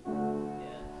fool."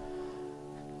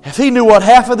 If he knew what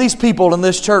half of these people in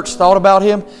this church thought about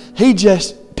him, he'd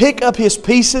just pick up his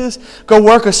pieces, go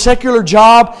work a secular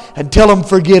job, and tell them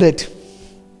forget it.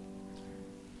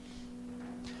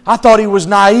 I thought he was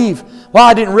naive. Well,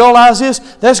 I didn't realize this.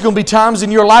 There's going to be times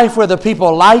in your life where the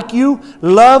people like you,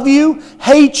 love you,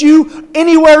 hate you,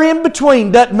 anywhere in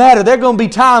between. Doesn't matter. There are going to be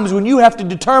times when you have to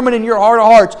determine in your heart of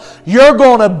hearts, you're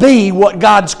going to be what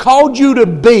God's called you to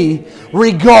be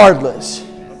regardless.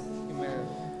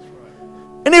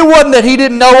 And it wasn't that he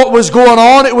didn't know what was going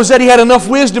on. It was that he had enough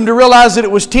wisdom to realize that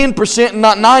it was 10% and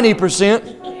not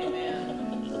 90%.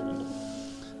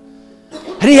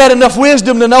 And he had enough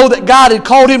wisdom to know that God had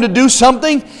called him to do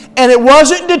something, and it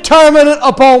wasn't determinant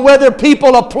upon whether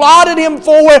people applauded him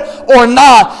for it or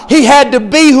not. He had to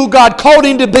be who God called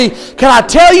him to be. Can I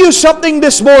tell you something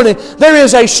this morning? There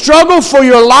is a struggle for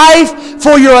your life,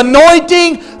 for your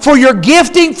anointing, for your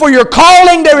gifting, for your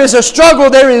calling. There is a struggle.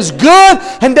 There is good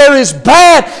and there is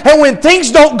bad. And when things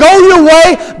don't go your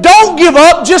way, don't give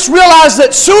up. Just realize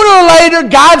that sooner or later,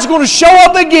 God's going to show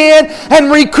up again and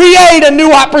recreate a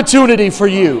new opportunity for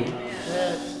you.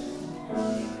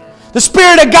 The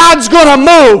Spirit of God's going to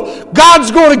move.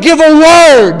 God's going to give a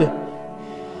word.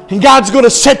 And God's going to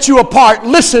set you apart.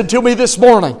 Listen to me this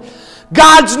morning.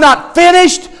 God's not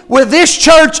finished with this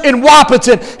church in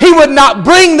Wahpeton. He would not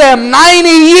bring them 90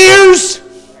 years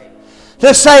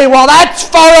to say, well, that's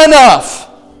far enough.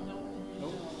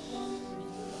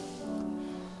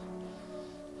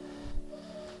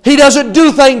 He doesn't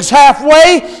do things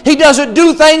halfway. He doesn't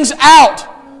do things out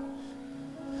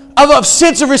of a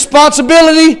sense of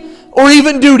responsibility or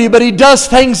even duty, but He does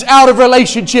things out of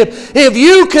relationship. If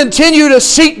you continue to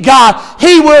seek God,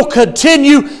 He will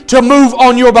continue to move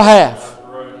on your behalf.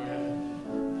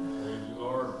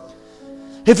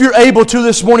 If you're able to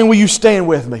this morning, will you stand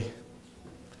with me?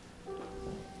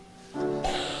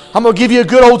 I'm going to give you a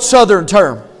good old Southern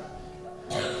term.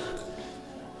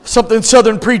 Something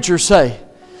Southern preachers say.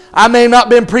 I may have not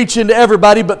been preaching to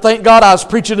everybody, but thank God I was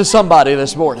preaching to somebody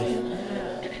this morning.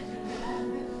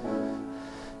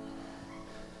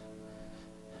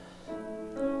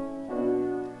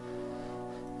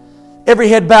 Every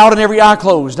head bowed and every eye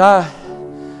closed.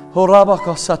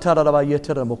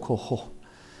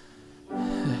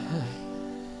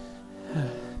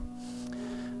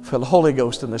 feel the Holy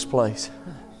Ghost in this place.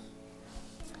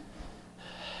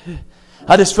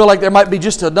 I just feel like there might be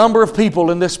just a number of people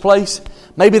in this place.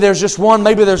 Maybe there's just one,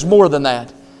 maybe there's more than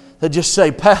that just say,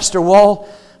 Pastor Wall,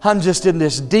 I'm just in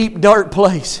this deep, dark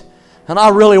place, and I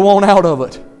really want out of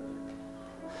it.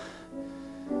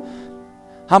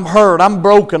 I'm hurt, I'm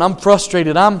broken, I'm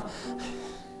frustrated, You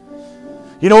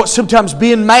know what? Sometimes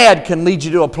being mad can lead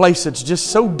you to a place that's just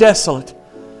so desolate.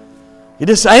 You're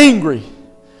just angry.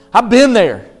 I've been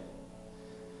there.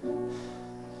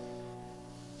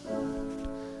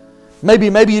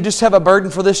 Maybe you just have a burden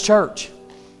for this church.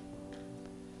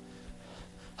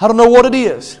 I don't know what it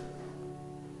is.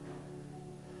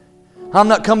 I'm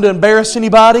not come to embarrass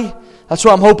anybody. That's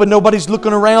why I'm hoping nobody's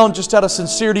looking around just out of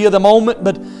sincerity of the moment.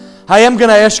 But I am going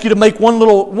to ask you to make one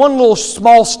little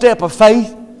small step of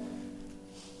faith.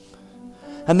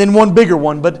 And then one bigger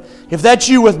one. But if that's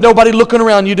you with nobody looking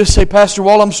around, you just say, Pastor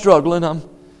Wall, I'm struggling. I'm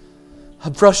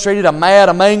frustrated. I'm mad.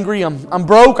 I'm angry. I'm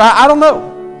broke. I don't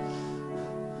know.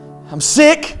 I'm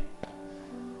sick.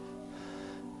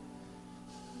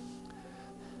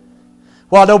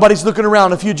 While nobody's looking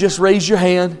around, if you just raise your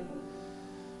hand,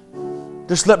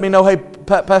 just let me know, hey,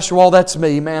 Pastor Wall, that's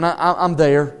me, man. I'm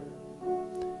there.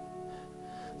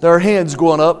 There are hands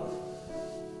going up.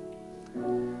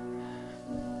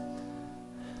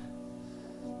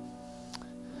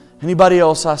 Anybody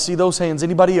else? I see those hands.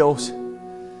 Anybody else?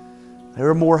 There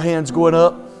are more hands going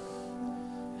up.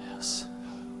 Yes.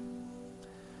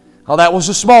 Oh, that was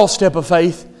a small step of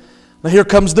faith. Now here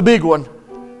comes the big one.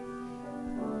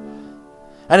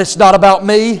 And it's not about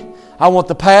me. I want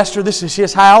the pastor. This is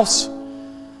his house.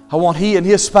 I want he and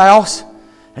his spouse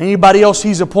and anybody else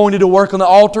he's appointed to work on the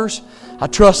altars. I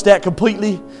trust that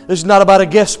completely. This is not about a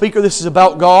guest speaker. This is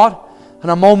about God and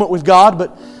a moment with God.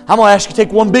 But I'm going to ask you to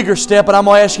take one bigger step, and I'm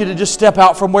going to ask you to just step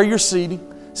out from where you're seated.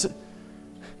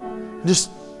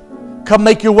 Just come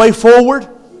make your way forward.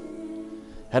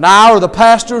 And I or the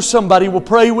pastor or somebody will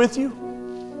pray with you.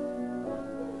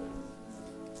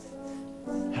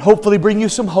 And hopefully bring you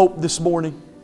some hope this morning.